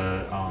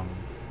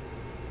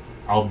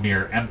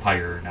Aldmir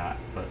Empire or not,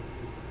 but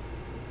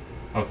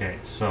okay,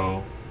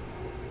 so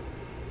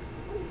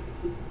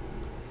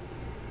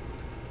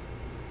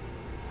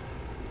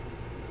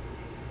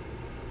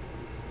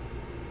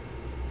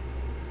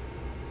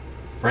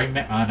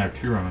fragment on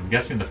Arturum. I'm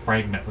guessing the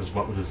fragment was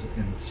what was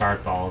in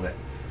Sarthal, that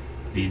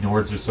the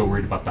Nords are so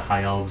worried about the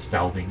High Elves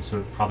delving, so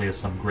it probably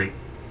has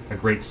a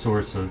great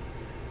source of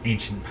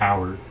ancient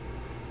power.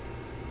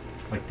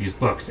 Like these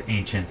books,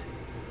 ancient.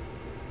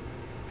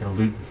 Gonna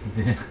lose,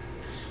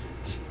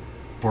 just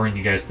boring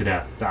you guys to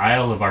death. The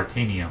Isle of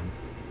Artanium.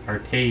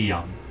 The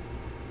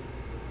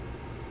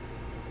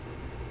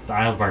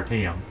Isle of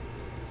Artanium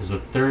is the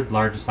third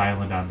largest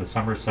island on the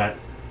Somerset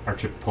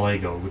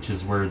Archipelago, which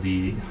is where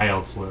the High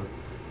Elves live.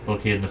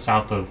 Located in the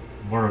south of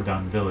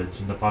Morodun village,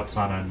 in the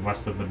Botswana and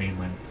west of the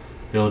mainland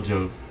village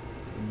of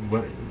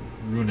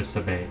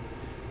Runasabe. It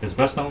is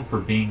best known for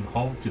being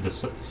home to the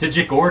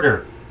Sijic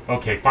Order.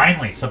 Okay,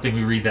 finally, something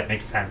we read that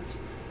makes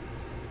sense.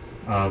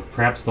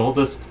 Perhaps the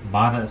oldest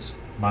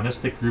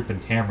monistic group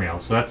in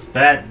Tamriel. So that's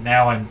that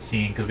now I'm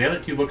seeing, because the other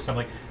two books I'm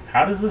like,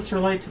 how does this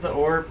relate to the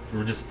orb?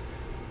 We're just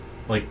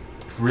like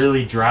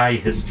really dry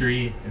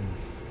history,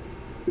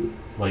 and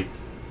like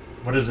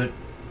what does it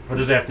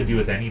have to do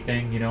with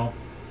anything,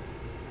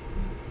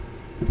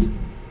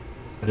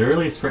 The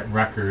earliest written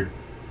record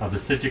of the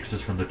Sijics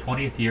is from the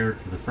 20th year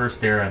to the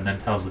First Era, and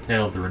then tells the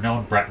tale of the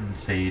renowned Breton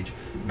sage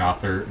and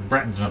author, and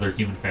Bretons another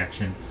human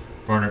faction,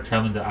 born at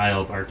traveling to the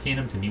Isle of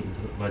Artanum to meet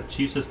with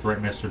Lachesis, the right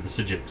master of the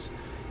Sijics.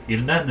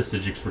 Even then, the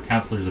Sijics were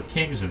counselors of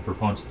kings and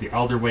proponents of the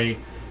Elder Way,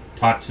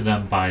 taught to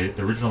them by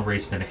the original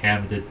race that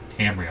inhabited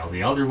Tamriel.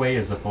 The Elder Way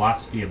is a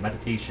philosophy of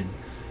meditation,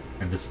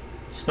 and the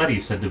study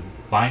said to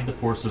bind the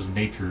forces of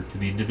nature to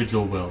the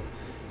individual will.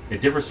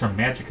 It differs from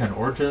Magicka and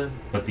origin,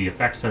 but the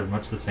effects are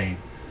much the same.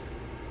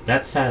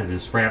 That said, it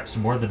is perhaps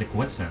more than a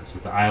coincidence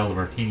that the Isle of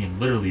Artanium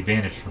literally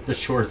vanished from the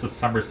shores of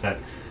Somerset.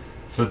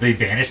 So they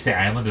vanished the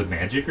island with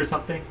magic or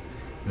something?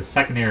 The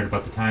second aired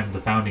about the time of the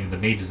founding of the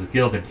Mages of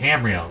Guild in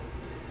Tamriel.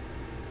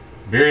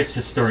 Various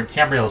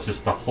Tamriel is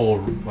just the whole,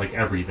 like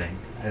everything,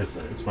 is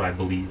what I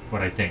believe,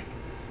 what I think.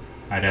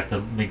 I'd have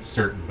to make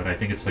certain, but I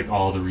think it's like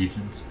all the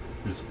regions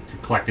is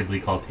collectively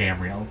called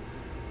Tamriel.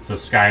 So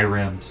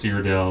Skyrim,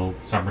 Cyrodiil,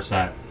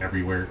 Somerset,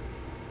 everywhere.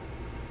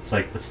 It's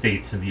like the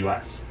states in the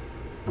U.S.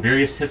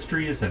 Various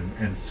histories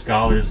and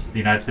scholars, the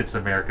United States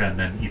of America, and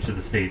then each of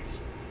the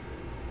states.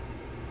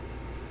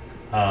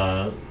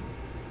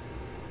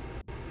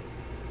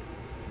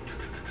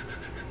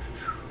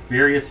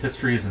 Various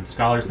histories and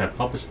scholars have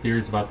published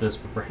theories about this,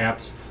 but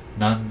perhaps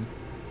none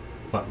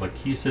but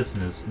Lachesis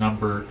and his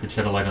number could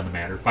shed a light on the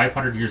matter.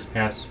 500 years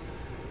passed,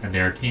 and the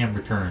Artanium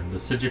returned. The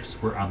Sijics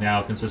were on the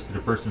isle consisted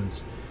of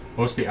persons,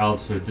 mostly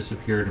elves who had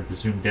disappeared and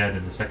presumed dead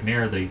in the Second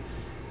Era. They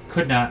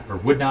could not or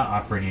would not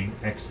offer any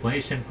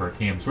explanation for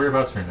Artanium's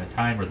whereabouts during that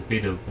time, or the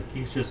fate of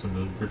Lachesis and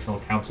the original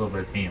Council of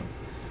Artanium.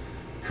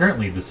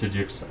 Currently, the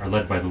Sijics are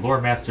led by the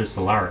Lore Master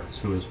Solaris,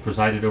 who has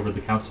presided over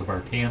the Council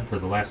of Artanium for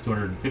the last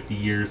 250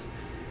 years.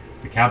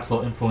 The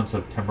council influence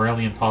of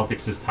Tamrielian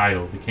politics is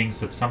tidal. The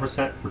kings of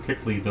Somerset,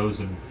 particularly those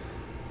in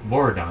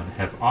Morodun,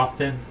 have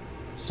often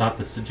sought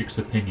the Sijics'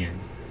 opinion.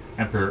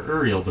 Emperor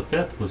Uriel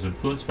V was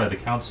influenced by the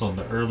council in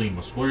the early,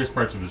 most glorious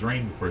parts of his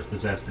reign before his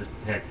disastrous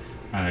attack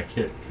on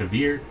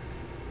Kavir.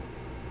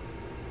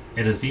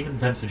 It has even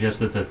been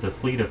suggested that the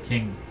fleet of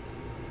King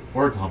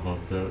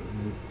Orghum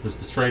was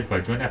destroyed by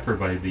joint effort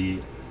by the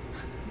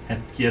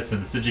NKS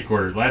and the Sijic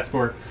Order. Last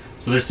four,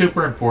 so they're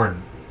super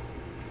important.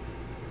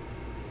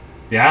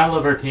 The Isle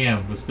of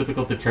Artanium was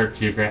difficult to chart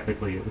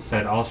geographically. It was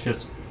said all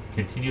ships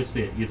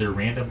continuously at either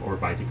random or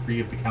by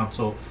decree of the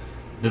council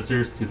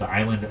visitors to the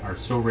island are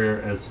so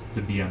rare as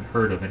to be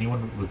unheard of.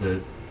 Anyone with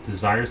a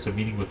desirous of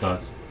meeting with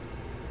us,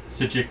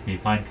 Sijic may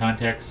find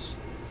contacts.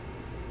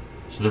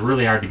 So they're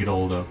really hard to get a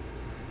hold of.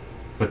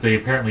 But they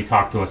apparently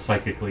talk to us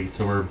psychically,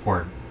 so we're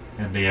important.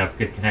 And they have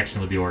good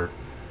connection with the orb.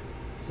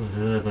 So,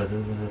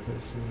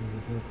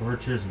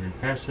 orchards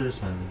and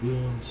pastures and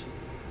lagoons.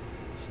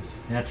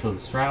 Natural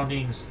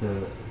surroundings.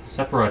 The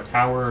Sepura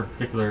Tower, in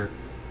particular,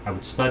 I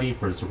would study,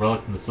 for it's a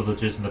relic from the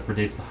civilization that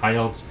predates the High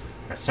Elves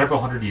by several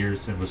hundred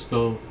years and was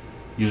still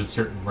using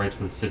certain rites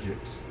with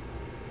Sijics.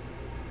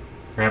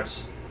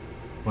 Perhaps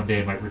one day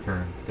it might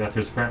return. The author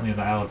is apparently in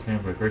the Isle of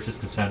Tam by gracious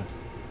consent.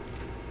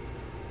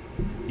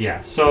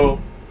 Yeah, so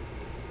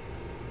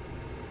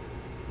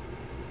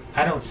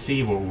I don't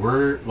see what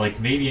we're like.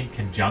 Maybe in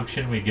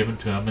conjunction we give them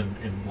to them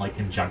in like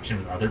conjunction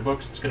with other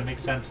books, it's going to make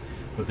sense.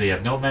 But they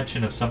have no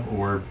mention of some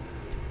orb.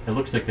 It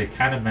looks like they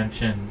kind of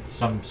mention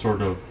some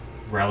sort of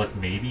relic,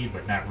 maybe,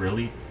 but not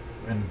really.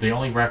 And they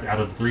only out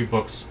of the 3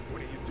 books.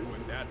 What are you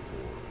doing that for?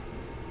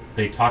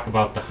 They talk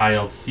about the High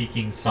Elves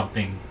seeking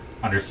something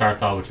under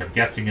Sarthal, which I'm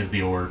guessing is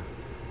the orb,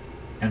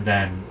 and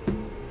then,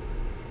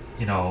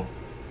 you know,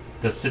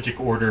 the Sijic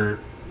Order,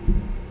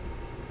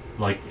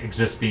 like,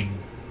 existing,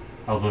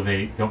 although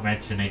they don't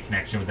mention any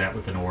connection with that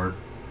with an orb.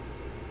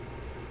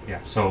 Yeah,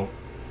 so...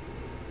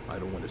 I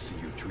don't want to see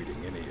you treating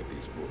any of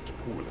these books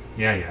poorly.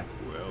 Yeah.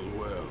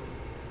 Well.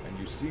 And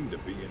you seem to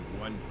be in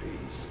one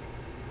piece.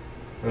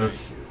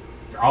 It's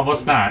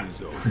almost not.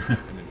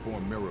 And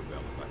inform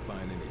Mirabelle if I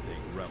find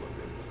anything relevant.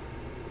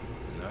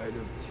 Night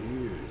of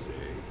Tears,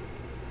 eh?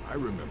 I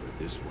remember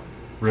this one.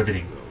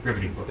 Riveting Though, book.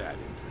 isn't that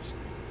interesting?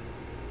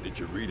 Did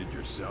you read it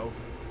yourself?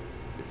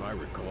 If I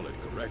recall it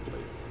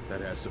correctly,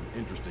 that has some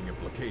interesting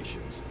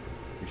implications.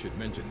 You should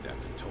mention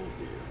that to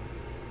Toldir.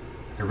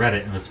 I read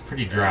it and it was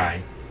pretty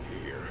dry.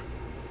 Here.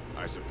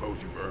 I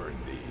suppose you've earned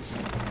these.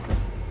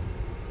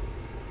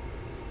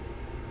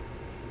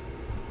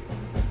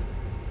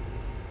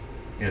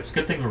 Yeah, it's a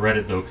good thing we read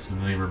it though, because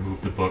then they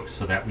removed the book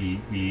so that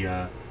we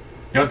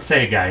don't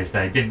say, guys,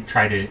 that I didn't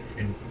try to,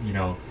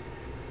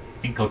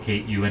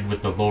 inculcate you in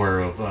with the lore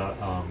of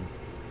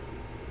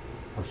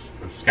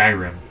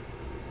Skyrim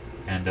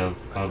and of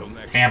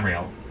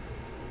Tamriel.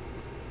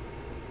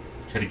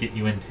 Try to get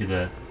you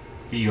get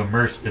you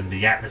immersed in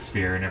the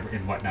atmosphere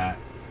and whatnot.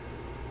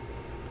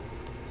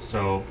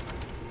 So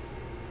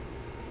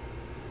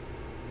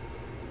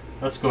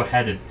let's go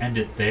ahead and end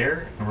it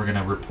there, and we're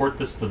gonna report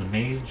this to the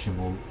mage,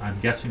 and I'm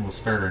guessing we'll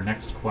start our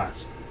next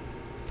quest.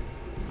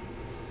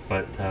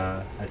 But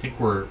I think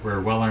we're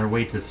well on our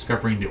way to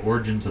discovering the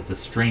origins of the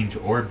strange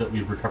orb that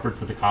we've recovered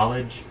for the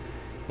college.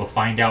 We'll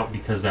find out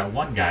because that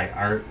one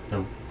guy,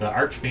 the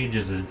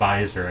Archmage's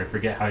advisor, I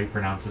forget how you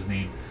pronounce his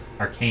name,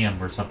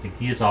 Archaeum or something.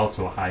 He is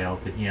also a high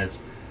elf, and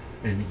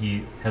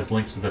he has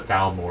links to the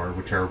Thalmor,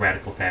 which are a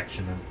radical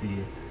faction of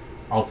the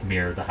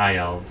Altamir, the High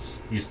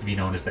Elves, used to be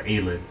known as the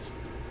Aelids.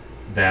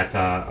 That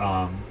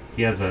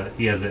he has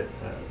a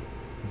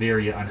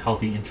very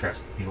unhealthy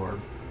interest in the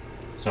orb.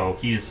 So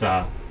he's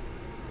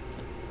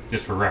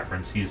just for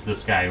reference, he's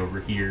this guy over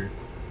here,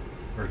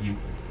 or he,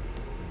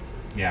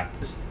 yeah,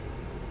 just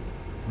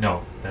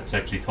no, that's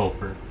actually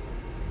Tolfer.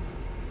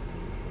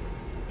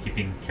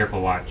 Keeping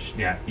careful watch.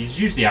 Yeah, he's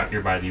usually out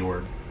here by the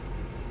orb.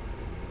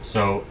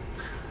 So,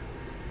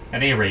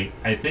 at any rate,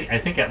 I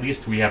think at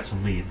least we have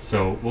some leads.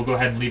 So we'll go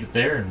ahead and leave it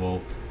there, and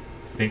we'll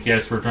thank you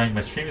guys for joining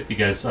my stream. If you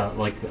guys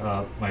like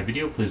my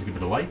video, please give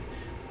it a like.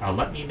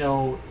 Let me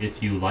know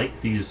if you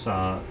like these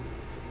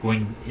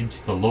going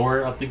into the lore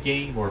of the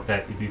game, or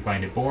if you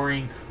find it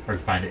boring, or if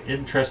you find it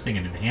interesting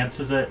and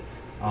enhances it.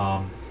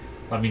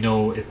 Let me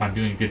know if I'm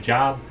doing a good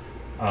job.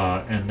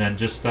 And then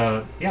just,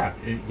 yeah,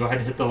 go ahead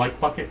and hit the like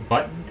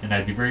button, and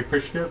I'd be very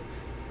appreciative.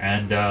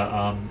 And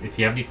if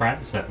you have any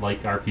friends that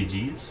like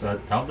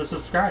RPGs, tell them to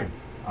subscribe.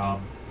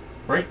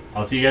 Right,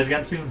 I'll see you guys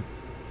again soon.